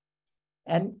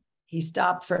 And he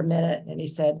stopped for a minute and he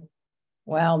said,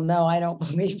 well, no, I don't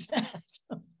believe that.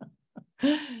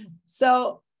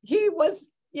 So he was,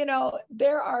 you know,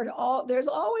 there's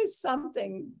always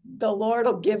something the Lord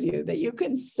will give you that you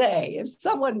can say if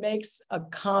someone makes a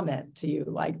comment to you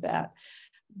like that.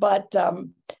 But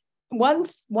one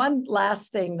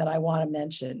last thing that I want to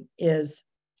mention is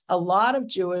a lot of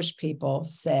Jewish people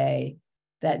say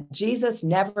that Jesus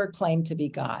never claimed to be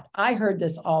God. I heard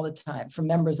this all the time from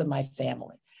members of my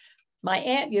family. My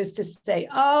aunt used to say,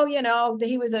 oh, you know,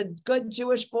 he was a good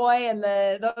Jewish boy, and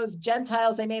those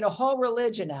Gentiles, they made a whole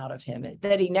religion out of him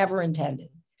that he never intended.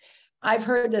 I've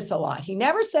heard this a lot. He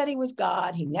never said he was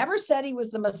God. He never said he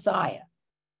was the Messiah.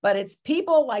 But it's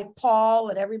people like Paul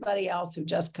and everybody else who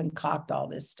just concoct all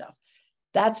this stuff.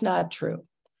 That's not true.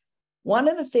 One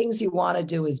of the things you want to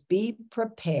do is be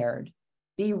prepared,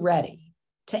 be ready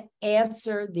to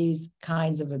answer these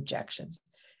kinds of objections.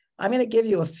 I'm going to give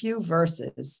you a few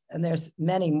verses, and there's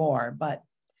many more, but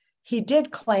he did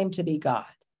claim to be God.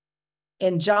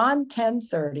 In John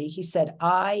 10:30, he said,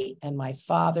 I and my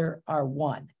Father are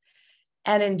one.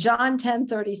 And in John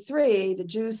 10:33, the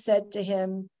Jews said to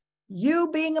him,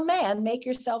 you being a man, make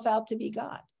yourself out to be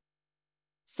God.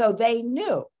 So they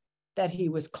knew that he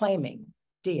was claiming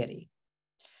deity.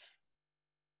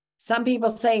 Some people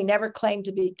say he never claimed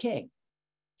to be king.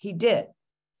 He did.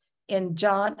 In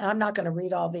John, I'm not going to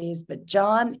read all these, but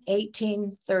John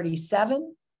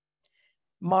 18:37,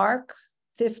 Mark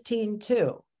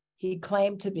 15:2, he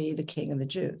claimed to be the King of the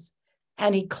Jews,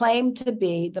 and he claimed to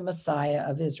be the Messiah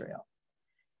of Israel.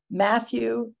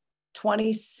 Matthew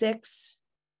 26,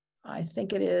 I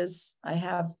think it is, I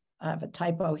have a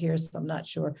typo here, so I'm not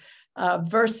sure,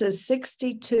 verses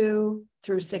 62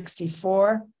 through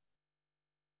 64,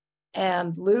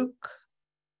 and Luke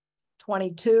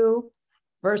 22,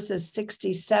 verses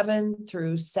 67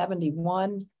 through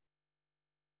 71.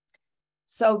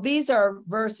 So these are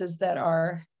verses that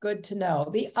are good to know.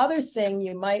 The other thing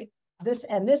you might,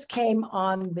 this came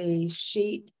on the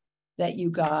sheet that you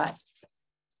got.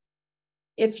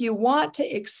 If you want to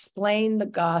explain the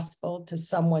gospel to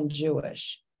someone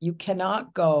Jewish, you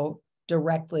cannot go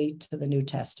directly to the New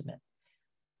Testament.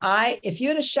 If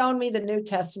you'd have shown me the New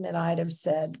Testament, I'd have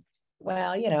said,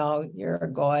 well, you know, you're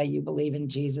a goy, you believe in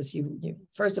Jesus. You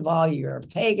first of all, you're a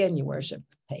pagan, you worship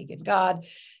pagan God.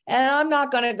 And I'm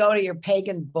not going to go to your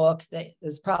pagan book that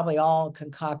is probably all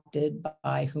concocted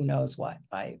by who knows what,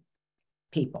 by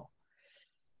people.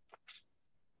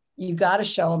 You got to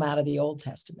show them out of the Old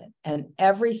Testament. And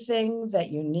everything that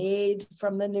you need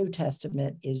from the New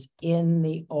Testament is in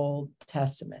the Old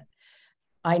Testament.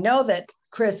 I know that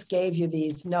Chris gave you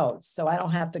these notes, so I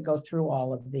don't have to go through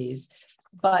all of these.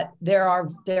 But there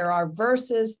are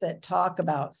verses that talk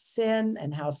about sin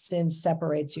and how sin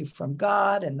separates you from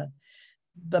God, and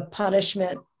the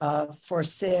punishment for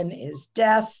sin is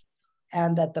death,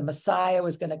 and that the Messiah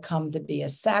was going to come to be a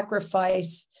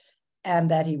sacrifice,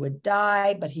 and that he would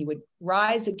die, but he would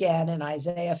rise again in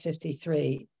Isaiah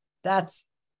 53. That's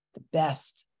the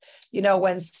best. You know,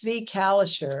 when Zvi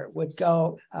Kalisher would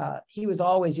go, he was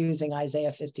always using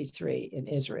Isaiah 53 in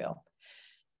Israel.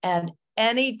 And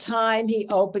anytime he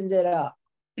opened it up,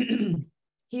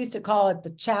 he used to call it the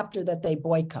chapter that they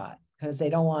boycott because they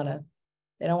don't want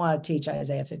to teach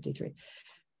Isaiah 53.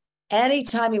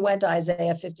 Anytime he went to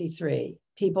Isaiah 53,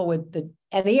 people would,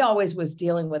 and he always was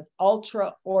dealing with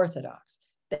ultra Orthodox.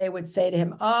 They would say to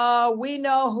him, "Oh, we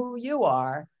know who you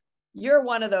are. You're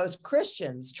one of those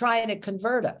Christians trying to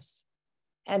convert us."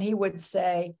 And he would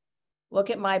say, "Look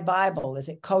at my Bible. Is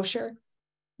it kosher?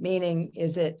 Meaning,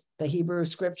 is it the Hebrew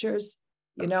scriptures?"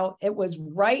 You know, it was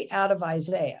right out of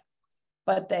Isaiah.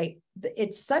 But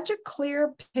it's such a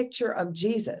clear picture of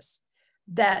Jesus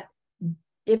that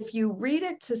if you read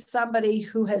it to somebody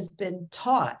who has been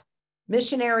taught,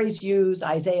 missionaries use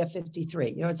Isaiah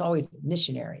 53. You know, it's always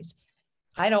missionaries.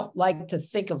 I don't like to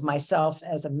think of myself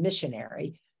as a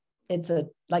missionary. It's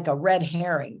like a red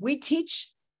herring. We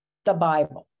teach the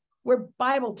Bible. We're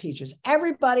Bible teachers.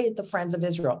 Everybody at the Friends of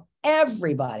Israel,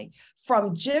 everybody,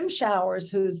 from Jim Showers,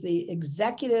 who's the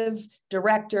executive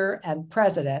director and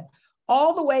president,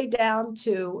 all the way down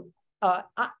to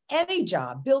any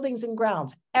job, buildings and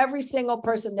grounds. Every single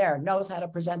person there knows how to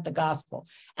present the gospel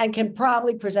and can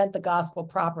probably present the gospel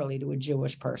properly to a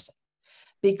Jewish person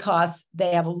because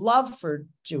they have love for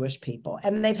Jewish people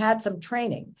and they've had some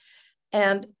training.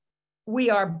 And we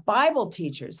are Bible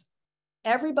teachers.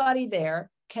 Everybody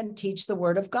there can teach the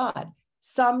word of God.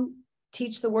 Some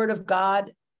teach the word of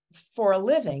God for a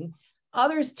living.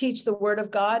 Others teach the word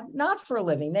of God not for a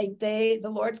living. The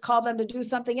Lord's called them to do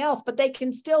something else, but they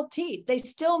can still teach. They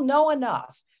still know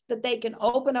enough that they can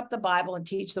open up the Bible and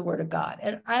teach the word of God.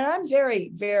 And I'm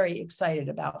very, very excited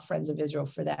about Friends of Israel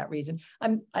for that reason.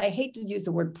 I hate to use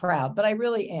the word proud, but I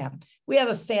really am. We have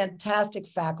a fantastic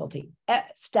faculty,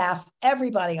 staff,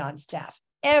 everybody on staff,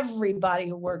 everybody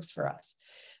who works for us.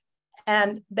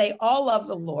 And they all love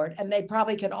the Lord, and they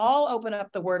probably can all open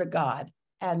up the word of God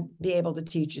and be able to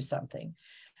teach you something.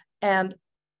 And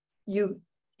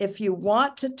if you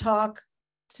want to talk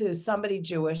to somebody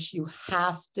Jewish, you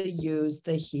have to use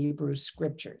the Hebrew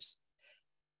scriptures.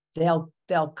 There'll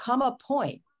come a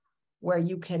point where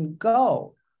you can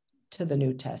go to the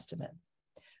New Testament.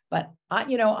 But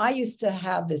I used to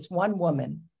have this one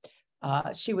woman.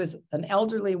 She was an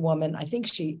elderly woman. I think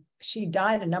she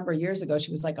died a number of years ago.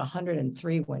 She was like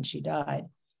 103 when she died.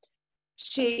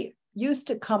 She used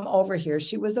to come over here.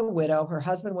 She was a widow. Her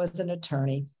husband was an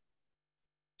attorney.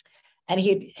 And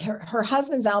her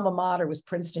husband's alma mater was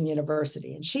Princeton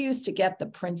University. And she used to get the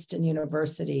Princeton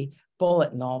University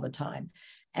bulletin all the time.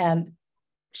 And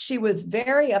she was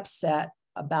very upset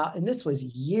about, and this was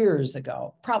years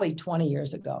ago, probably 20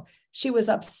 years ago. She was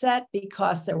upset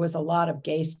because there was a lot of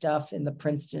gay stuff in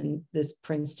this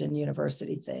Princeton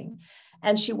University thing.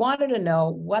 And she wanted to know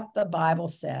what the Bible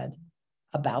said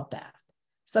about that.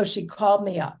 So she called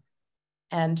me up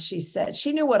and she said,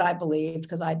 she knew what I believed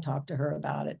because I'd talked to her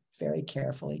about it very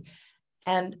carefully.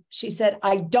 And she said,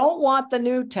 "I don't want the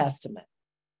New Testament.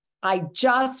 I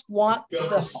just want the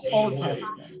Old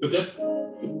Testament."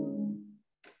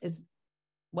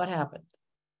 What happened?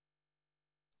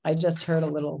 I just heard a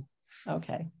little,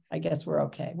 okay, I guess we're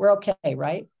okay. We're okay,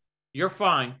 right? You're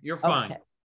fine. You're fine. Okay.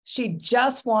 She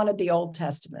just wanted the Old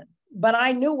Testament, but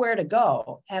I knew where to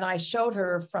go and I showed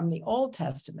her from the Old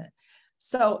Testament.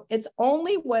 So it's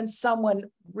only when someone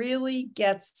really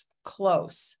gets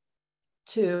close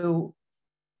to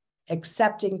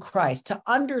accepting Christ, to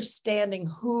understanding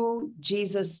who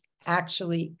Jesus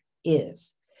actually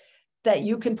is, that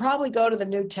you can probably go to the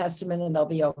New Testament and they'll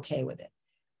be okay with it.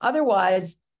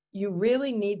 Otherwise, you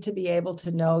really need to be able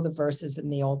to know the verses in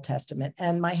the Old Testament.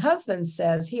 And my husband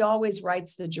says he always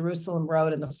writes the Jerusalem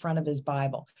Road in the front of his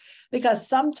Bible, because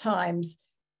sometimes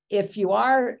if you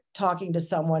are talking to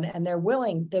someone and they're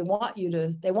willing, they want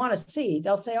to see,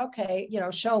 they'll say, "Okay,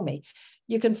 show me."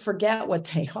 You can forget what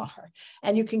they are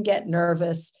and you can get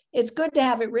nervous. It's good to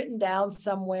have it written down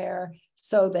somewhere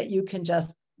so that you can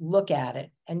just look at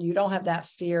it and you don't have that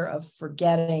fear of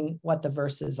forgetting what the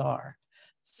verses are.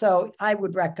 So I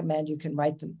would recommend you can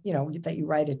write them, that you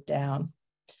write it down.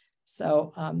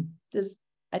 So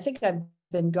I think have I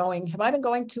been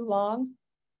going too long?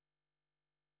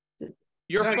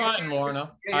 You're fine,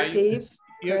 Lorna. Steve,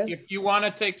 Chris? If you want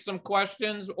to take some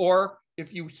questions, or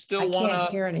if you still want to. I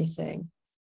can't hear anything.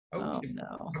 Oh no.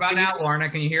 How about now, Lorna?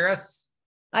 Can you hear us?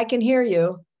 I can hear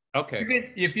you.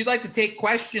 Okay. If you'd like to take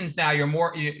questions now, you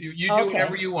do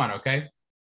whatever you want, okay?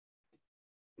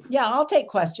 Yeah, I'll take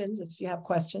questions if you have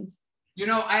questions.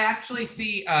 I actually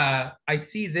see I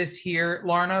see this here,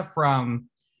 Lorna, from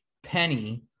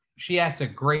Penny. She asks a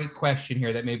great question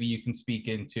here that maybe you can speak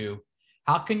into.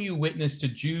 How can you witness to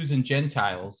Jews and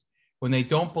Gentiles when they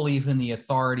don't believe in the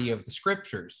authority of the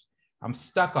scriptures? I'm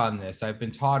stuck on this. I've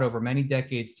been taught over many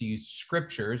decades to use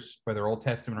scriptures, whether Old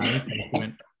Testament or New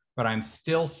Testament, but I'm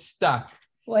still stuck.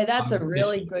 Boy, that's a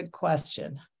really good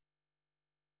question.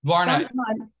 Lorna,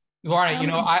 you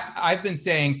know, I've been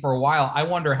saying for a while, I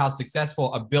wonder how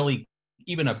successful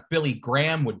even a Billy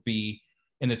Graham would be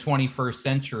in the 21st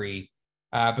century,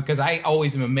 because I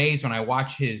always am amazed when I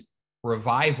watch his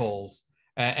revivals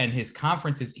and his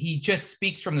conferences. He just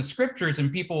speaks from the scriptures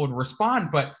and people would respond,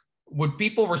 but would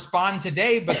people respond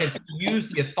today because he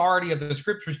used the authority of the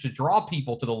scriptures to draw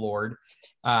people to the Lord?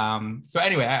 So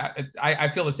anyway, I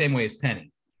feel the same way as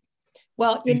Penny.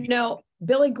 Well, you know,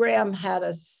 Billy Graham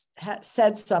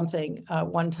said something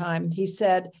one time. He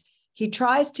said he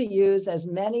tries to use as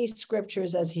many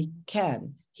scriptures as he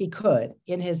could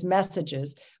in his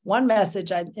messages. One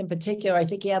message in particular, I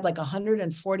think he had like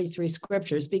 143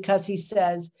 scriptures, because he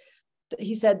said,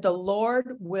 the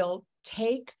Lord will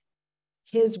take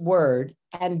his word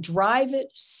and drive it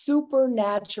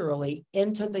supernaturally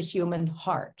into the human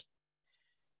heart.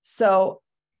 So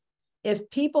if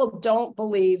people don't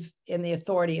believe in the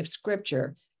authority of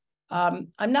scripture,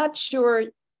 I'm not sure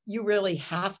you really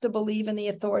have to believe in the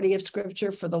authority of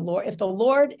scripture for the Lord. If the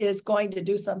Lord is going to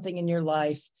do something in your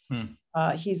life,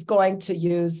 he's going to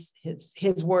use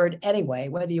his word anyway,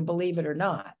 whether you believe it or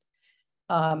not.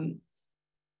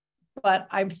 But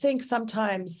I think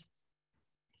sometimes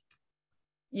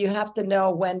you have to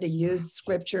know when to use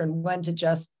scripture and when to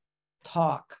just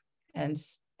talk and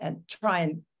try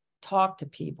and talk to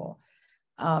people.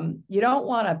 You don't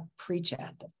want to preach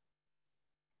at them.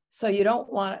 So you don't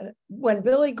want to, when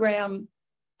Billy Graham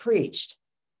preached,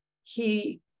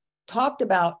 he talked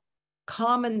about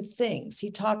common things.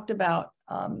 He talked about,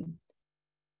 you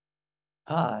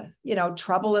know,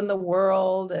 trouble in the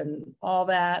world and all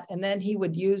that. And then he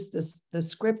would use the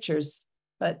scriptures,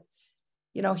 but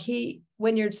you know,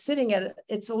 when you're sitting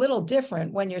it's a little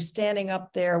different when you're standing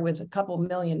up there with a couple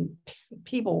million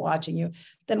people watching you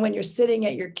than when you're sitting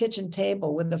at your kitchen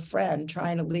table with a friend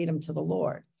trying to lead them to the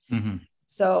Lord. Mm-hmm.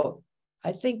 So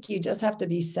I think you just have to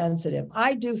be sensitive.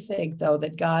 I do think, though,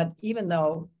 that God, even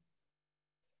though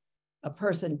a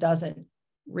person doesn't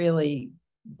really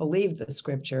believe the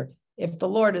scripture, if the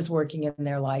Lord is working in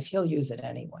their life, he'll use it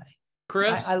anyway.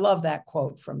 Chris? I love that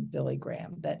quote from Billy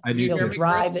Graham, that he'll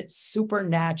drive it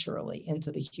supernaturally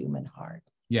into the human heart.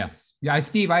 Yes. Yeah,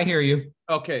 Steve, I hear you.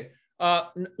 Okay.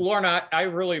 Lorna, I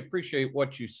really appreciate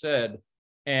what you said.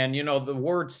 And, you know, the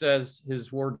word says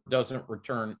his word doesn't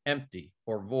return empty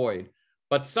or void.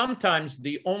 But sometimes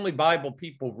the only Bible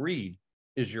people read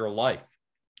is your life.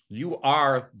 You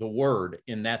are the word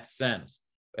in that sense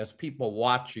as people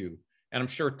watch you. And I'm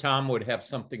sure Tom would have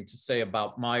something to say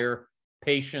about Meyer.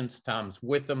 Patience. Tom's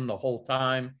with them the whole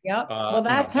time. Yep. Well,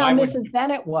 that's how Mrs.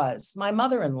 Bennett was, my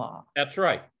mother-in-law. That's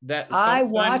right. I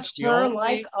watched her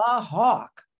like a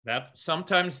hawk. That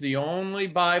sometimes the only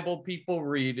Bible people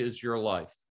read is your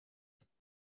life.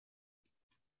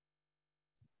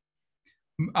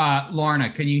 Lorna,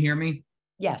 can you hear me?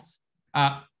 Yes.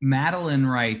 Madeline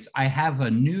writes, I have a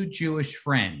new Jewish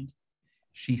friend.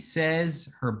 She says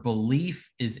her belief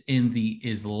is in the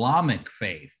Islamic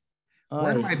faith.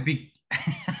 Where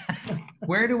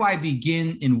do I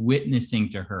begin in witnessing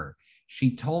to her?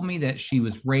 She told me that she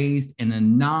was raised in a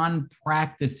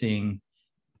non-practicing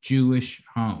Jewish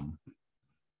home.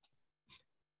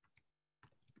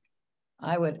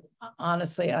 I would,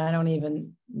 honestly, I don't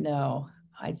even know.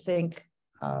 I think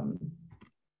I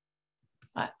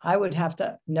would have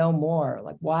to know more.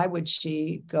 Like, why would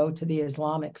she go to the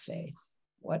Islamic faith?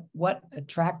 What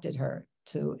attracted her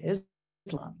to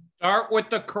Islam? Start with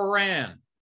the Quran.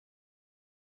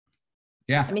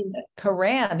 Yeah. I mean, the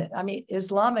Quran, I mean,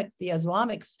 the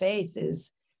Islamic faith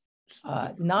is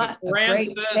not a great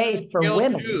faith for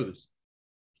women. Jews.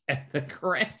 And the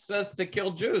Quran says to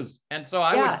kill Jews. And so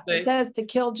I would say, it says to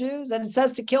kill Jews and it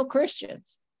says to kill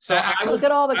Christians. So look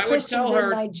at all the Christians in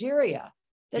Nigeria.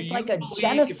 It's like a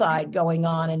genocide going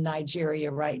on in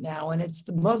Nigeria right now. And it's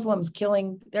the Muslims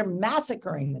they're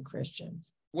massacring the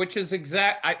Christians. Which is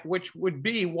which would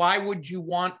be, why would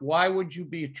you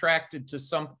be attracted to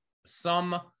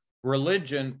some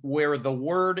religion where the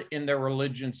word in their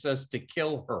religion says to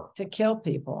kill her? To kill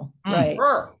people, right.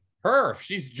 Her,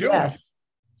 she's Jewish. Yes.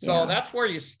 So that's where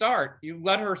you start. You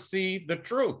let her see the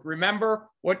truth. Remember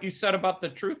what you said about the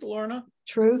truth, Lorna?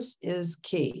 Truth is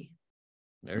key.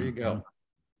 There you go.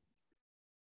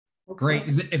 Great.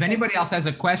 If anybody else has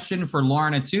a question for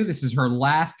Lorna too, this is her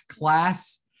last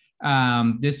class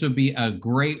this would be a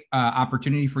great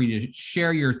opportunity for you to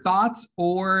share your thoughts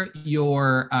or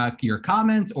your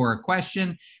comments or a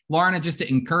question. Lorna, just to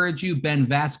encourage you, Ben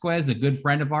Vasquez, a good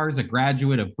friend of ours, a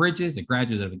graduate of Bridges, a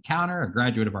graduate of Encounter, a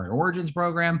graduate of our Origins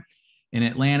program in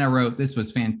Atlanta, wrote, "This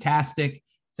was fantastic.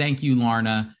 Thank you,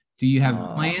 Lorna. Do you have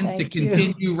plans to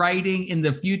continue writing in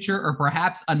the future or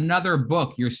perhaps another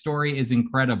book? Your story is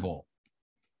incredible."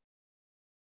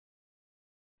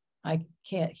 I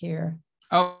can't hear.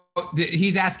 Oh,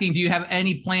 he's asking, do you have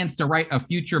any plans to write a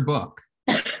future book?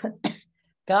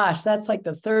 Gosh, that's like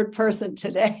the third person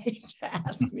today to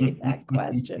ask me that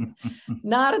question.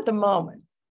 Not at the moment.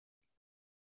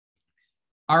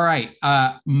 All right.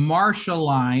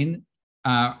 Marshaline,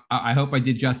 I hope I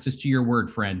did justice to your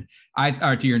word, friend,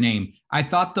 or to your name. "I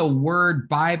thought the word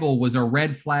Bible was a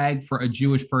red flag for a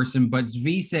Jewish person, but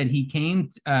Zvi said he came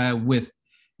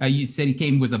you said he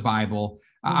came with a Bible.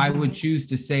 I would choose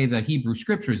to say the Hebrew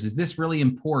scriptures. Is this really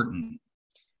important?"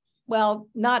 Well,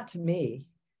 not to me,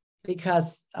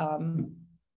 because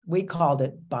we called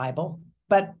it Bible.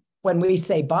 But when we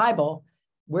say Bible,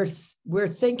 we're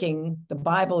thinking the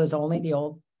Bible is only the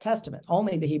Old Testament,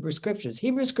 only the Hebrew scriptures.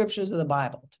 Hebrew scriptures are the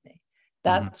Bible to me.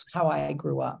 That's how I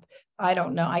grew up. I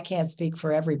don't know. I can't speak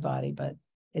for everybody, but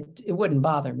it wouldn't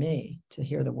bother me to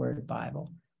hear the word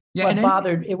Bible. Yeah,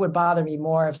 it would bother me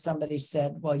more if somebody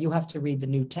said, "Well, you have to read the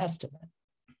New Testament."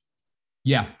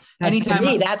 Yeah. To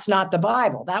me, that's not the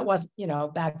Bible. That was,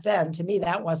 back then, to me,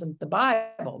 that wasn't the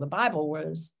Bible. The Bible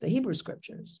was the Hebrew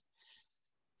scriptures.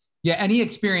 Yeah. Any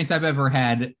experience I've ever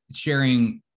had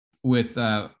sharing with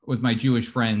my Jewish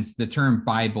friends, the term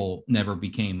Bible never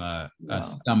became a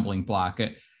stumbling block.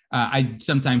 I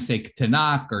sometimes say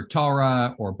Tanakh or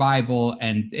Torah or Bible,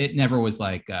 and it never was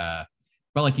like,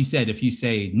 but like you said, if you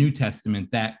say New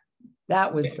Testament, that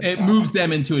was it moves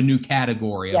them into a new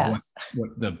category of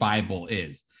what the Bible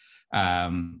is.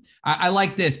 I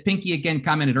like this. Pinky again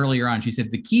commented earlier on. She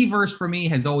said, "The key verse for me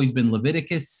has always been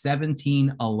Leviticus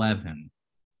 17:11.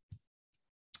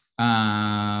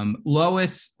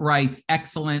 Lois writes,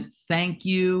 "Excellent. Thank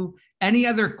you." Any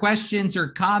other questions or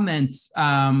comments?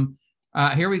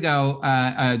 Here we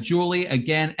go. Julie,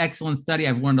 again, excellent study.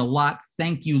 I've learned a lot.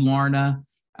 Thank you, Lorna.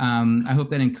 I hope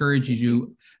that encourages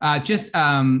you.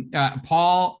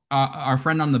 Paul, our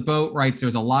friend on the boat, writes,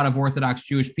 "There's a lot of Orthodox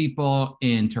Jewish people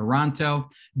in Toronto."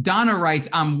 Donna writes,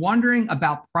 "I'm wondering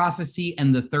about prophecy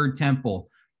and the third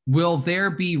temple. Will there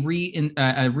be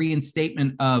a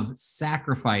reinstatement of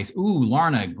sacrifice?" Ooh,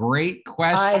 Lorna, great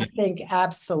question. I think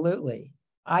absolutely.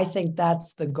 I think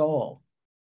that's the goal.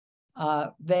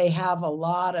 They have a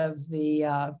lot of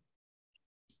the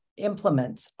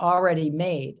implements already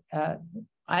made.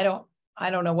 I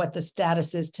don't know what the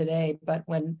status is today, but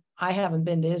when I haven't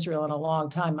been to Israel in a long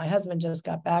time, my husband just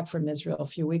got back from Israel a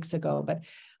few weeks ago, but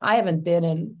I haven't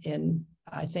been in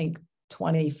I think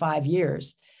 25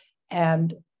 years.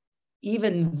 And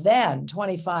even then,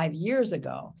 25 years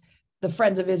ago, the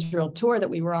Friends of Israel tour that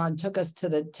we were on took us to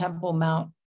the Temple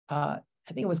Mount, I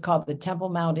think it was called the Temple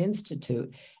Mount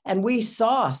Institute. And we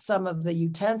saw some of the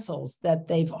utensils that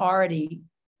they've already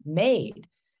made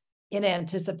in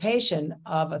anticipation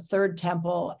of a third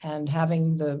temple and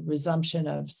having the resumption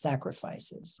of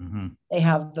sacrifices. They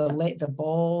have the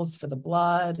bowls for the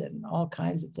blood and all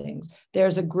kinds of things.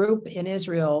 There's a group in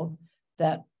Israel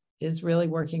that is really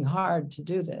working hard to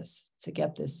do this, to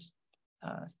get this,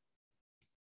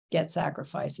 get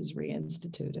sacrifices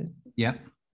reinstituted. Yep.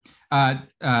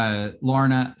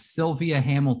 Lorna, Sylvia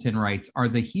Hamilton writes, "Are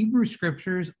the Hebrew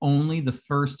scriptures only the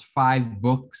first 5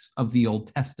 books of the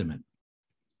Old Testament?"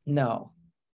 No.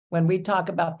 When we talk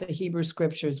about the Hebrew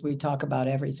scriptures, we talk about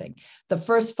everything. The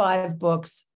first 5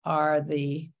 books are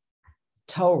the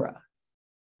Torah,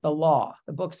 the law,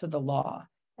 the books of the law.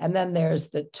 And then there's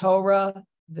the Torah,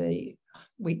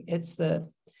 it's the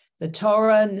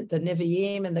Torah, the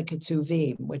Nevi'im, and the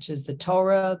Ketuvim, which is the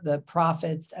Torah, the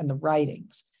prophets, and the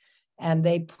writings. And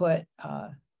they put,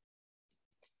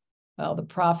 the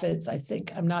prophets, I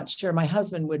think, I'm not sure. My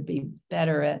husband would be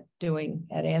better at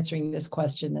answering this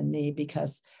question than me,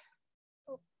 because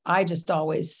I just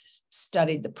always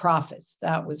studied the prophets.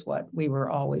 That was what we were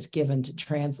always given to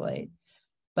translate.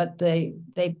 But they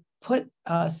put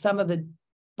some of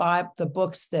the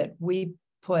books that we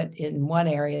put in one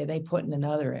area, they put in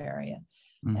another area.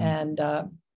 And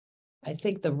I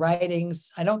think the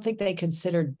writings, I don't think they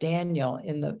considered Daniel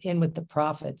in with the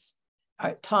prophets.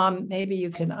 Tom, maybe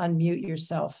you can unmute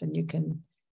yourself and can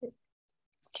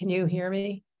you hear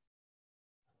me?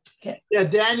 Yeah,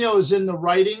 Daniel is in the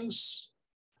writings.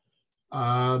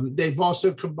 They've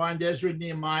also combined Ezra and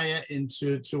Nehemiah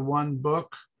into one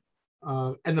book.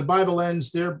 And the Bible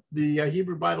ends there. The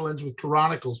Hebrew Bible ends with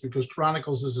Chronicles, because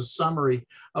Chronicles is a summary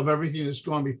of everything that's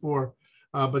gone before.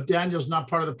 But Daniel's not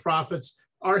part of the prophets.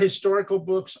 Our historical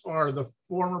books are the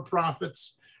former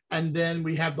prophets. And then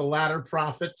we have the latter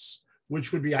prophets,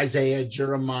 which would be Isaiah,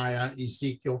 Jeremiah,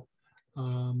 Ezekiel.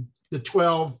 The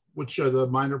 12, which are the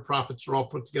minor prophets, are all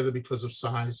put together because of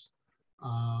size.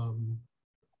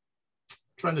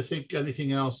 Trying to think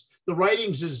anything else. The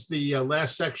writings is the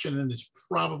last section, and it's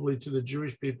probably, to the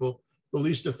Jewish people, the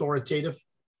least authoritative.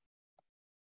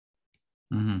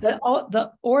 Mm-hmm.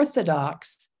 The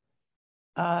Orthodox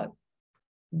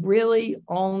really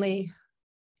only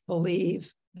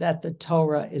believe that the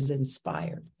Torah is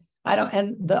inspired.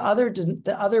 And the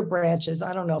other branches,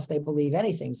 I don't know if they believe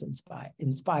anything's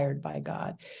inspired by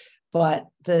God, but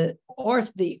the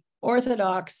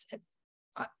Orthodox,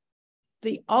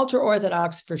 the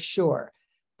ultra-Orthodox for sure,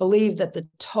 believe that the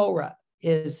Torah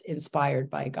is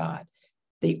inspired by God.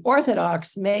 The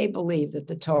Orthodox may believe that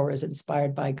the Torah is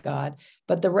inspired by God,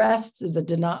 but the rest of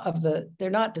they're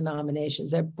not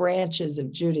denominations, they're branches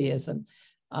of Judaism.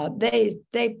 They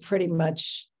pretty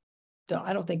much,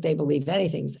 I don't think they believe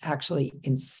anything's actually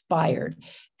inspired.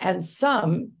 And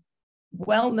some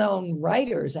well-known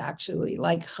writers, actually,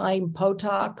 like Chaim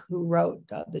Potok, who wrote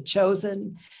The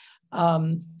Chosen,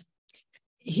 I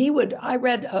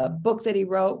read a book that he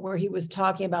wrote where he was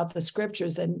talking about the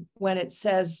scriptures, and when it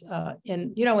says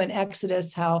in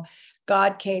Exodus how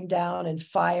God came down in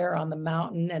fire on the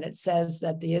mountain, and it says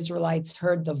that the Israelites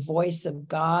heard the voice of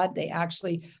God. They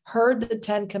actually heard the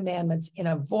 10 Commandments in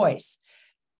a voice.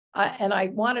 And I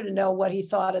wanted to know what he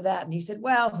thought of that. And he said,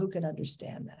 well, who can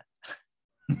understand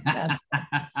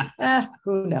that?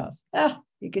 Who knows?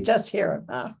 You could just hear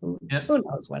him. Who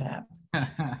knows what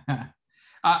happened?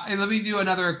 And let me do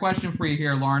another question for you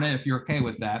here, Lorna, if you're okay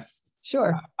with that.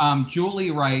 Sure.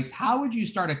 Julie writes, how would you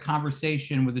start a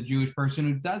conversation with a Jewish person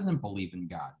who doesn't believe in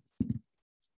God?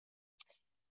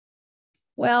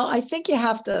 Well, I think you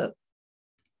have to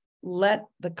let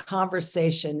the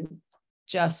conversation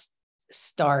just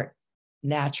start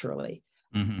naturally.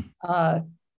 Mm-hmm.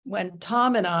 When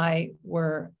Tom and I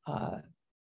were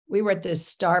at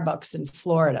this Starbucks in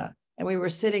Florida, and we were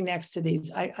sitting next to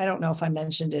these, I don't know if I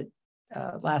mentioned it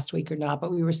last week or not,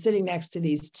 but we were sitting next to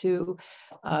these two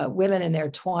women in their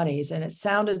 20s, and it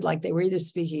sounded like they were either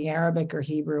speaking Arabic or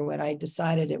Hebrew, and I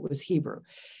decided it was Hebrew.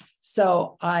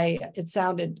 So I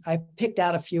picked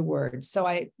out a few words. So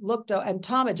I looked, and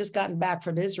Tom had just gotten back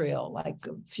from Israel like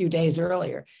a few days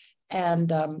earlier.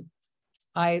 And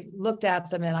I looked at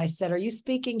them and I said, are you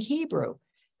speaking Hebrew?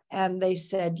 And they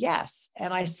said, yes.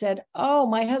 And I said, oh,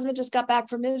 my husband just got back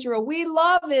from Israel. We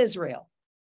love Israel.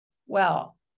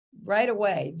 Well, right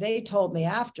away, they told me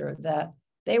after that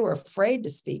they were afraid to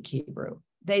speak Hebrew.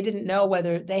 They didn't know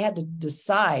whether they had to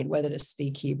decide whether to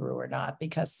speak Hebrew or not,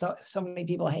 because so many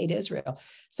people hate Israel.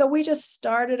 So we just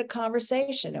started a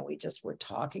conversation, and we just were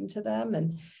talking to them.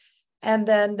 And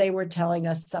then they were telling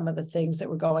us some of the things that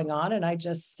were going on. And I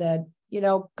just said,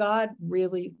 God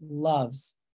really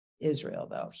loves Israel,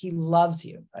 though. He loves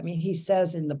you. I mean, he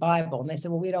says in the Bible, and they said,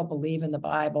 well, we don't believe in the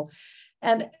Bible.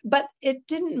 But it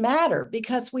didn't matter,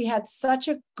 because we had such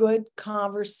a good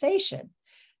conversation.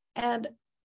 And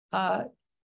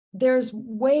there's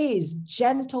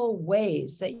gentle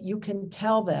ways that you can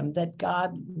tell them that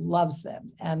God loves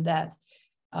them, and that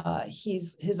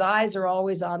his eyes are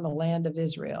always on the land of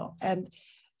Israel. And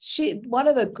one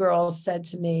of the girls said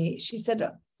to me, she said,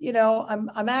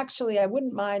 I'm actually, I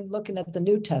wouldn't mind looking at the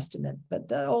New Testament, but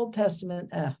the Old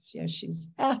Testament,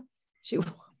 she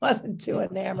wasn't too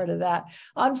enamored of that.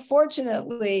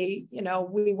 Unfortunately,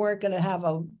 we weren't going to have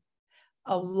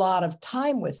a lot of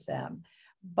time with them.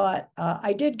 But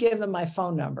I did give them my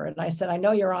phone number, and I said, I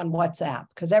know you're on WhatsApp,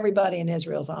 because everybody in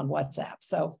Israel's on WhatsApp.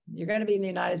 So you're going to be in the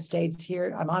United States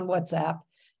here. I'm on WhatsApp,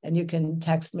 and you can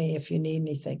text me if you need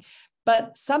anything.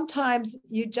 But sometimes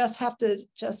you just have to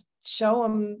just show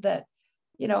them that,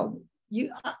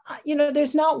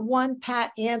 there's not one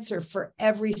pat answer for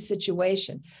every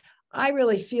situation. I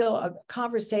really feel a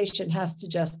conversation has to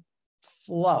just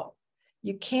flow.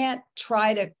 You can't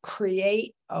try to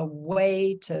create a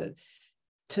way to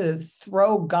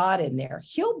throw God in there.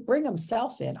 He'll bring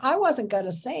himself in. I wasn't going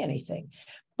to say anything,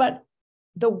 but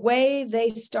the way they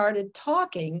started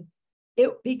talking,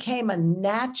 it became a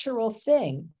natural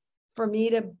thing for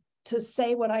me to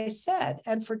say what I said,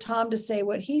 and for Tom to say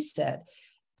what he said.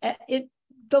 The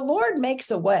Lord makes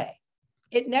a way.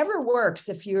 It never works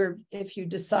if you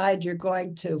decide you're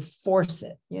going to force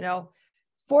it.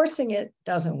 Forcing it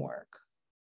doesn't work.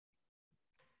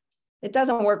 It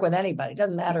doesn't work with anybody. It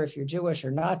doesn't matter if you're Jewish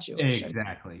or not Jewish.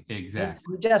 Exactly.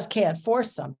 You just can't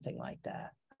force something like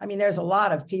that. I mean, there's a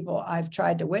lot of people I've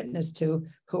tried to witness to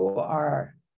who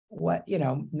are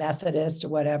Methodist or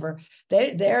whatever.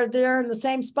 They're in the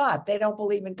same spot. They don't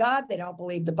believe in God. They don't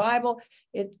believe the Bible.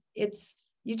 It's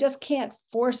you just can't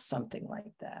force something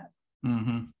like that.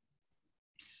 Mm-hmm.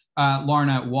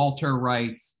 Lorna, Walter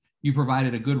writes, you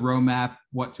provided a good roadmap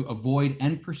what to avoid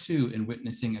and pursue in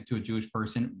witnessing to a Jewish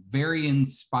person. Very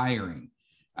inspiring.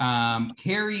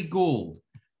 Carrie Gould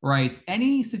writes,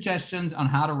 any suggestions on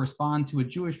how to respond to a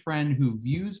Jewish friend who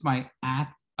views my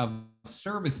act of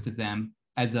service to them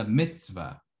as a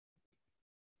mitzvah?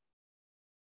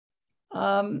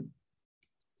 I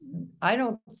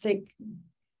don't think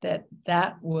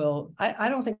that will, I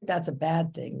don't think that's a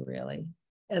bad thing, really,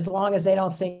 as long as they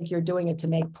don't think you're doing it to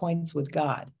make points with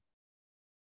God.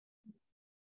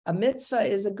 A mitzvah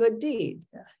is a good deed.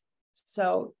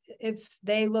 So if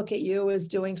they look at you as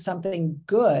doing something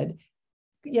good,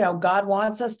 God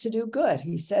wants us to do good.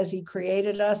 He says he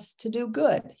created us to do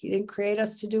good. He didn't create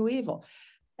us to do evil.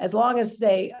 As long as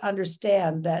they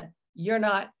understand that you're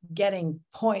not doing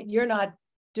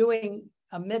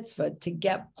a mitzvah to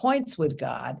get points with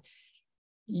God,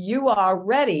 you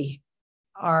already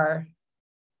are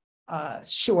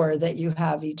sure that you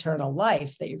have eternal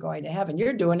life, that you're going to heaven.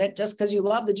 You're doing it just because you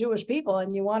love the Jewish people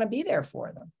and you want to be there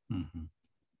for them. Mm-hmm.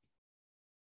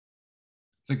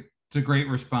 It's a great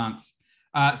response.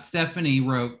 Stephanie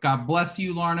wrote, God bless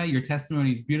you, Lorna. Your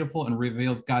testimony is beautiful and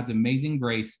reveals God's amazing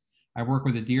grace. I work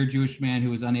with a dear Jewish man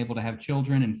who is unable to have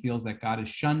children and feels that God has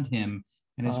shunned him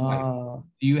and his wife.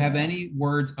 Do you have any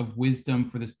words of wisdom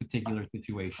for this particular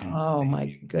situation? Oh,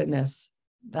 my goodness.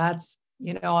 That's,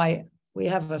 we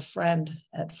have a friend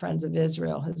at Friends of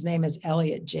Israel. His name is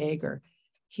Elliot Jager.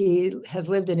 He has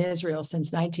lived in Israel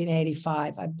since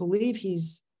 1985. I believe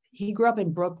he grew up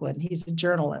in Brooklyn. He's a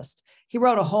journalist. He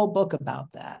wrote a whole book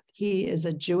about that. He is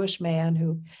a Jewish man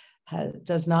who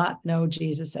does not know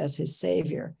Jesus as his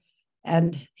savior.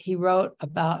 And he wrote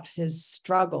about his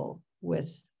struggle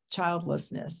with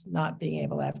childlessness, not being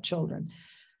able to have children.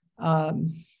 I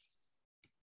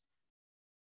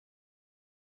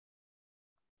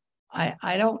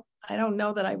don't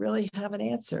know that I really have an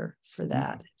answer for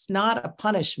that. It's not a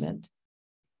punishment.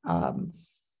 I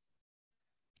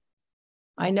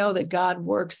know that God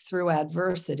works through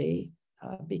adversity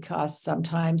because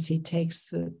sometimes he takes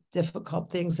the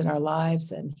difficult things in our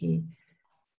lives and he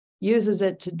uses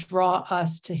it to draw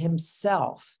us to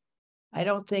himself. I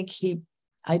don't think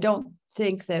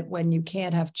that when you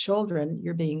can't have children,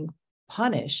 you're being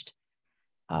punished.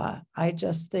 I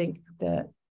just think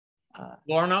that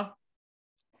Lorna?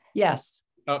 Yes.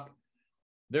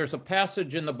 There's a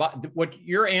passage in the Bible. What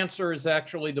your answer is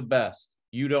actually the best.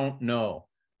 You don't know.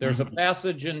 There's a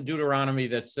passage in Deuteronomy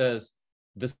that says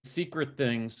the secret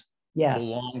things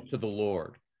belong to the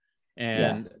Lord.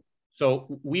 And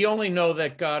so we only know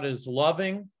that God is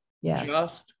loving,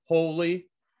 just, holy,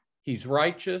 he's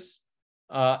righteous,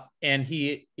 and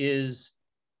he is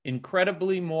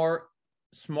incredibly more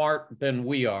smart than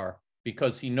we are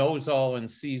because he knows all and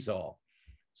sees all.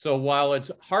 So while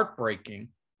it's heartbreaking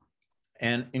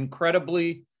and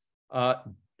incredibly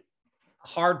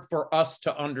hard for us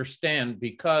to understand,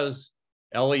 because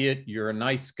Elliot, you're a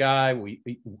nice guy,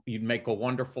 you'd make a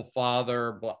wonderful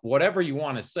father, whatever you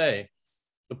want to say.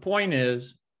 The point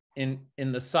is, in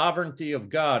the sovereignty of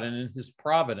God and in his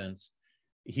providence,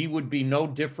 he would be no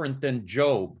different than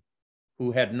Job,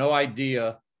 who had no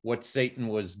idea what Satan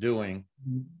was doing.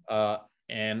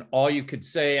 And all you could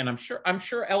say, and I'm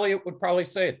sure Elliot would probably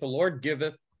say it, the Lord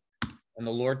giveth and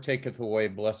the Lord taketh away.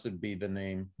 Blessed be the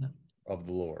name of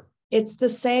the Lord. It's the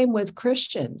same with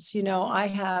Christians. I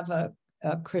have a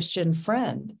Christian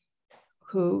friend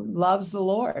who loves the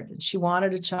Lord, and she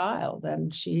wanted a child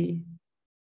and she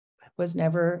was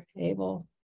never able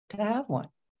to have one.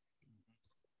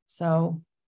 So,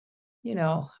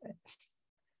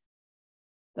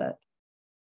 that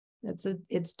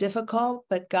it's difficult,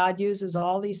 but God uses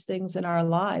all these things in our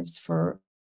lives for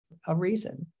a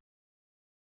reason.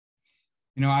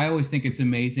 I always think it's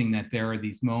amazing that there are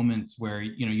these moments where,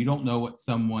 you don't know what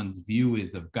someone's view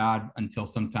is of God until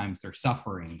sometimes they're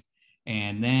suffering.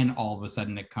 And then all of a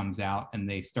sudden it comes out and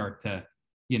they start to,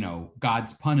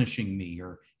 God's punishing me.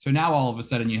 So now all of a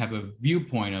sudden you have a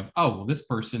viewpoint of, oh, well, this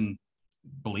person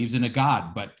believes in a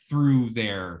God, but through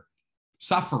their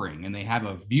suffering, and they have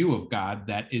a view of God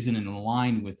that isn't in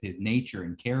line with his nature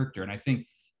and character. And I think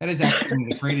that is actually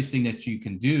the greatest thing that you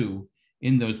can do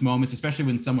in those moments, especially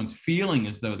when someone's feeling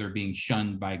as though they're being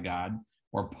shunned by God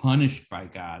or punished by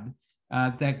God.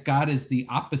 that God is the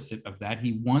opposite of that.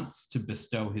 He wants to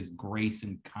bestow his grace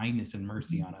and kindness and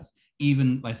mercy on us,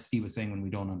 even like Steve was saying, when we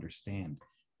don't understand.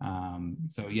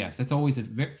 So yes,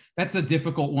 that's a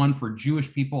difficult one for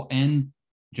Jewish people and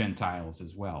Gentiles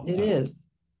as well. It is.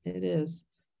 It is.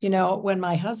 You know, when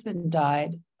my husband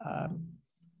died,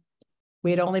 we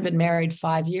had only been married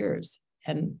 5 years,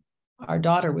 and our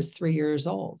daughter was 3 years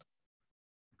old.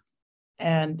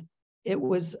 And it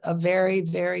was a very,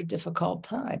 very difficult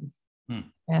time.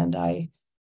 And I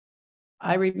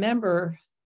remember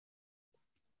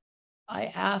I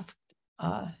asked,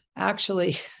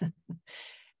 actually,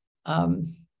 I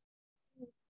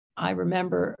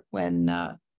remember when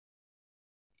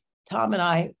Tom and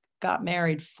I got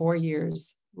married 4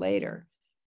 years later.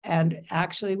 And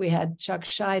actually, we had Chuck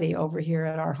Scheide over here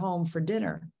at our home for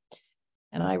dinner.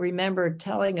 And I remember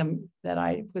telling him that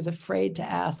I was afraid to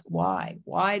ask why.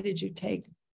 Why did you take,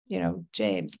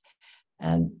 James?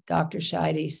 And Dr.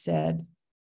 Scheide said,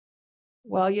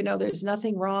 well, there's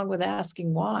nothing wrong with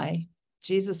asking why.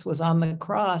 Jesus was on the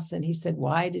cross and he said,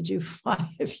 why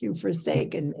have you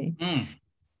forsaken me?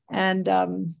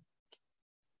 And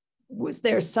was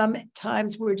there some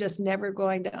times we're just never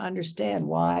going to understand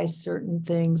why certain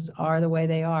things are the way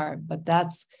they are. But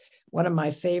that's one of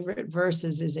my favorite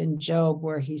verses is in Job,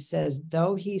 where he says,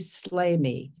 though he slay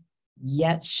me,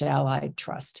 yet shall I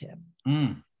trust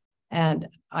him. And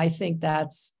I think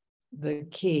that's the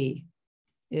key,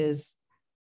 is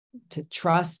to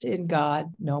trust in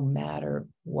God no matter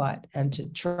what, and to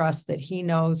trust that he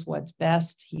knows what's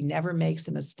best. He never makes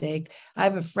a mistake. I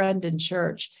have a friend in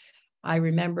church. I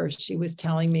remember she was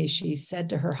telling me, she said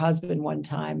to her husband one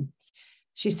time,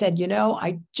 she said,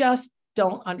 I just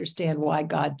don't understand why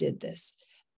God did this.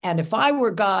 And if I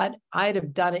were God, I'd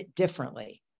have done it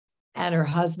differently. And her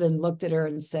husband looked at her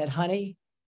and said, honey,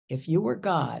 if you were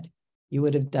God, you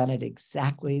would have done it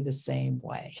exactly the same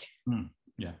way.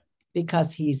 Yeah.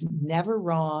 Because he's never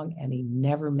wrong and he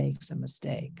never makes a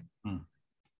mistake.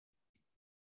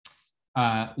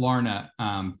 Lorna,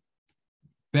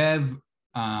 Bev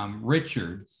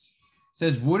Richards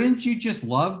says, wouldn't you just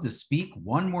love to speak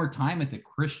one more time at the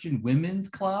Christian Women's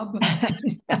Club?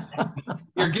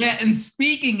 You're getting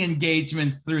speaking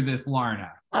engagements through this,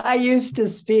 Lorna. I used to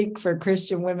speak for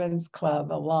Christian Women's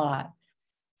Club a lot,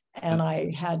 and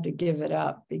I had to give it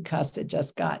up because it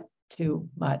just got too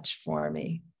much for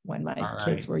me when my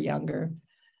kids were younger.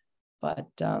 But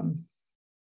I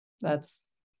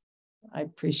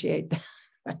appreciate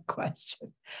that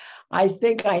question. I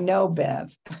think I know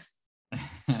Bev.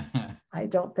 I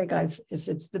don't think if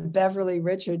it's the Beverly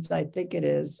Richards, I think it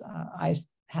is. I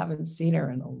haven't seen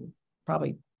her in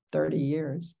probably 30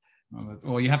 years.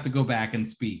 Well, you have to go back and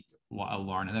speak,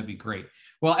 Lorna. That'd be great.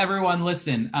 Well, everyone,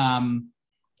 listen.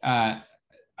 I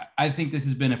think this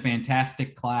has been a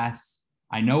fantastic class.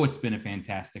 I know it's been a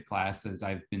fantastic class as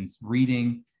I've been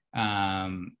reading,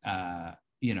 all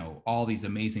these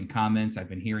amazing comments. I've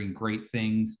been hearing great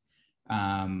things.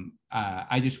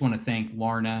 I just want to thank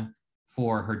Lorna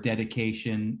for her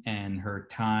dedication and her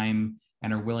time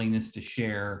and her willingness to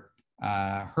share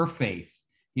her faith.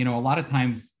 A lot of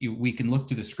times we can look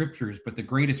to the scriptures, but the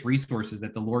greatest resources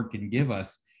that the Lord can give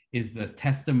us is the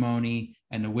testimony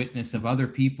and the witness of other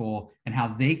people and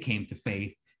how they came to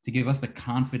faith, to give us the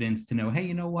confidence to know, hey,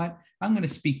 you know what? I'm going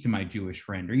to speak to my Jewish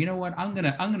friend, or you know what? I'm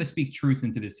going to speak truth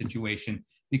into this situation,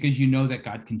 because that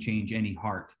God can change any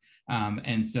heart.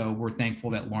 And so we're thankful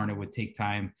that Lorna would take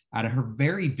time out of her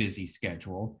very busy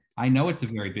schedule. I know it's a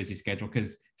very busy schedule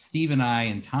because Steve and I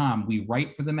and Tom, we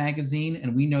write for the magazine,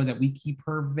 and we know that we keep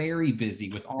her very busy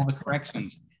with all the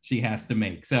corrections she has to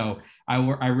make. So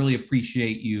I really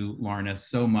appreciate you, Lorna,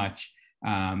 so much,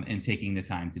 and taking the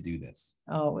time to do this.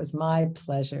 Oh, it was my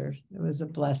pleasure. It was a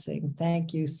blessing.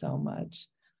 Thank you so much.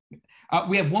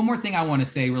 We have one more thing I want to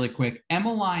say really quick.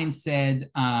 Emmeline said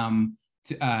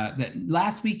that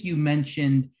last week you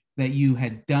mentioned that you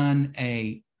had done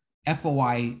a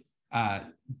FOI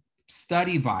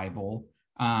study Bible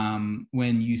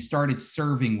when you started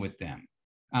serving with them.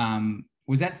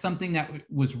 Was that something that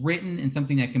was written and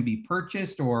something that can be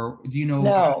purchased, or do you know?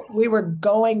 No, we were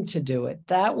going to do it.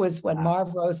 That was when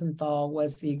Marv Rosenthal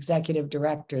was the executive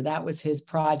director. That was his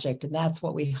project, and that's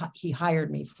what he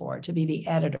hired me for, to be the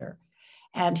editor.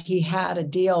 And he had a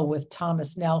deal with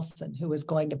Thomas Nelson, who was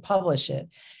going to publish it.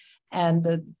 And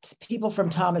the people from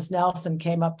Thomas Nelson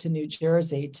came up to New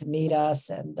Jersey to meet us,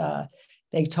 and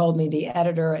they told me the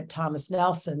editor at Thomas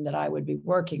Nelson that I would be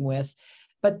working with.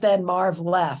 But then Marv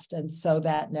left, and so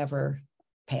that never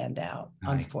panned out, I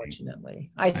see.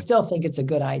 unfortunately. I still think it's a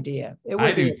good idea. It I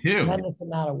would be do a too. tremendous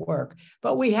amount of work,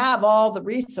 but we have all the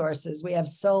resources. We have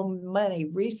so many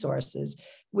resources.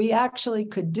 We actually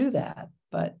could do that,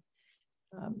 but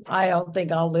I don't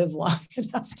think I'll live long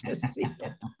enough to see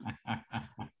it.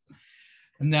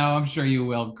 No, I'm sure you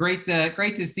will. Great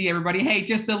to see everybody. Hey,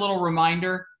 just a little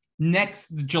reminder, next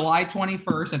July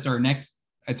 21st,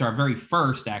 it's our very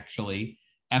first actually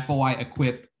FOI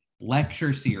Equip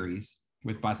lecture series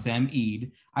with Bassem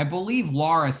Eid. I believe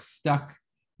Laura stuck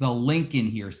the link in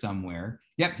here somewhere.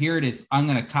 Yep, here it is. I'm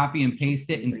going to copy and paste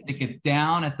it and stick it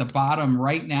down at the bottom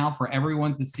right now for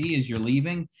everyone to see as you're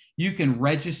leaving. You can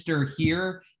register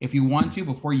here if you want to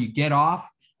before you get off,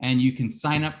 and you can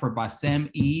sign up for Bassem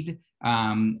Eid.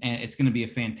 And it's going to be a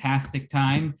fantastic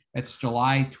time. That's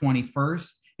July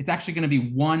 21st. It's actually going to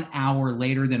be 1 hour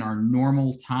later than our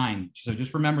normal time. So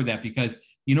just remember that, because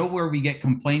you know where we get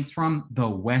complaints from? The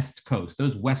West Coast.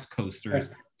 Those West Coasters,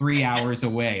 3 hours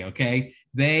away, okay?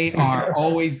 They are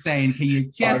always saying, can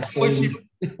you just push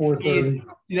it? 4:30.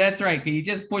 That's right. Can you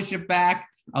just push it back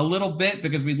a little bit,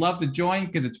 because we'd love to join,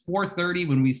 because it's 4:30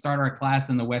 when we start our class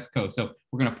in the West Coast. So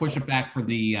we're going to push it back for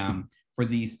the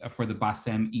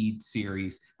Bassem Eid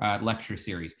series, lecture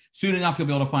series. Soon enough, you'll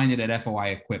be able to find it at FOI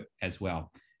Equip as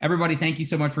well. Everybody, thank you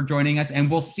so much for joining us, and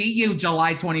we'll see you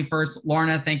July 21st.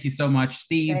 Lorna, thank you so much.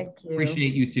 Steve,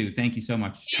 appreciate you too. Thank you so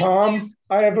much. Tom,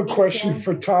 I have a question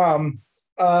for Tom.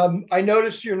 I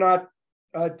noticed you're not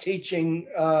teaching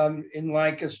in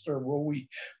Lancaster. Will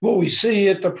we see you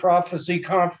at the Prophecy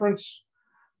Conference?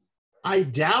 I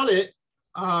doubt it.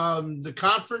 The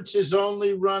conference is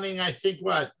only running, I think,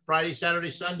 what, Friday, Saturday,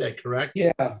 Sunday, correct?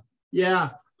 Yeah. Yeah.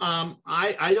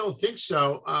 I don't think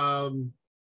so.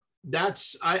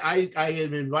 I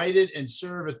am invited and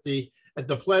serve at the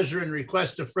pleasure and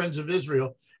request of Friends of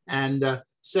Israel. And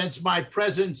since my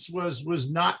presence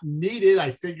was not needed,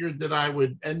 I figured that I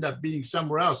would end up being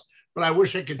somewhere else. But I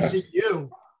wish I could see you.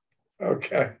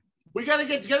 Okay. We got to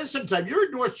get together sometime. You're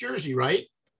in North Jersey, right?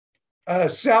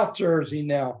 South Jersey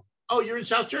now. Oh, you're in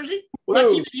South Jersey? Well,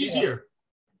 that's even easier.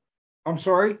 I'm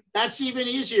sorry? That's even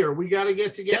easier. We got to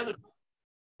get together.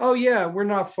 Oh, yeah, we're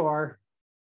not far.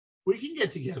 We can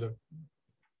get together.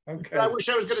 Okay. I wish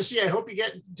I was going to see you. I hope you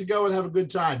get to go and have a good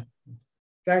time.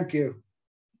 Thank you.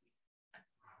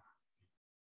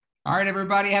 All right,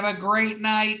 everybody, have a great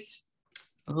night.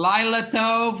 Laila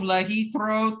Tov,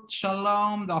 Lahithrot,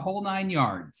 Shalom, the whole 9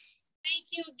 yards. Thank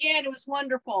you again. It was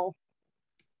wonderful.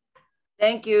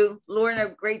 Thank you, Lorna.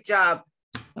 Great job.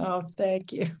 Oh,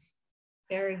 thank you.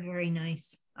 Very, very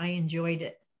nice. I enjoyed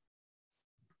it.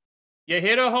 You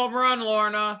hit a home run,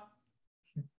 Lorna.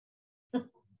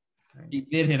 He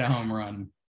did hit a home run.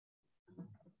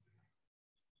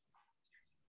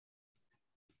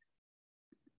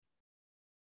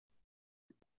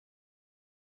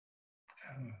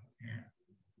 Oh, yeah.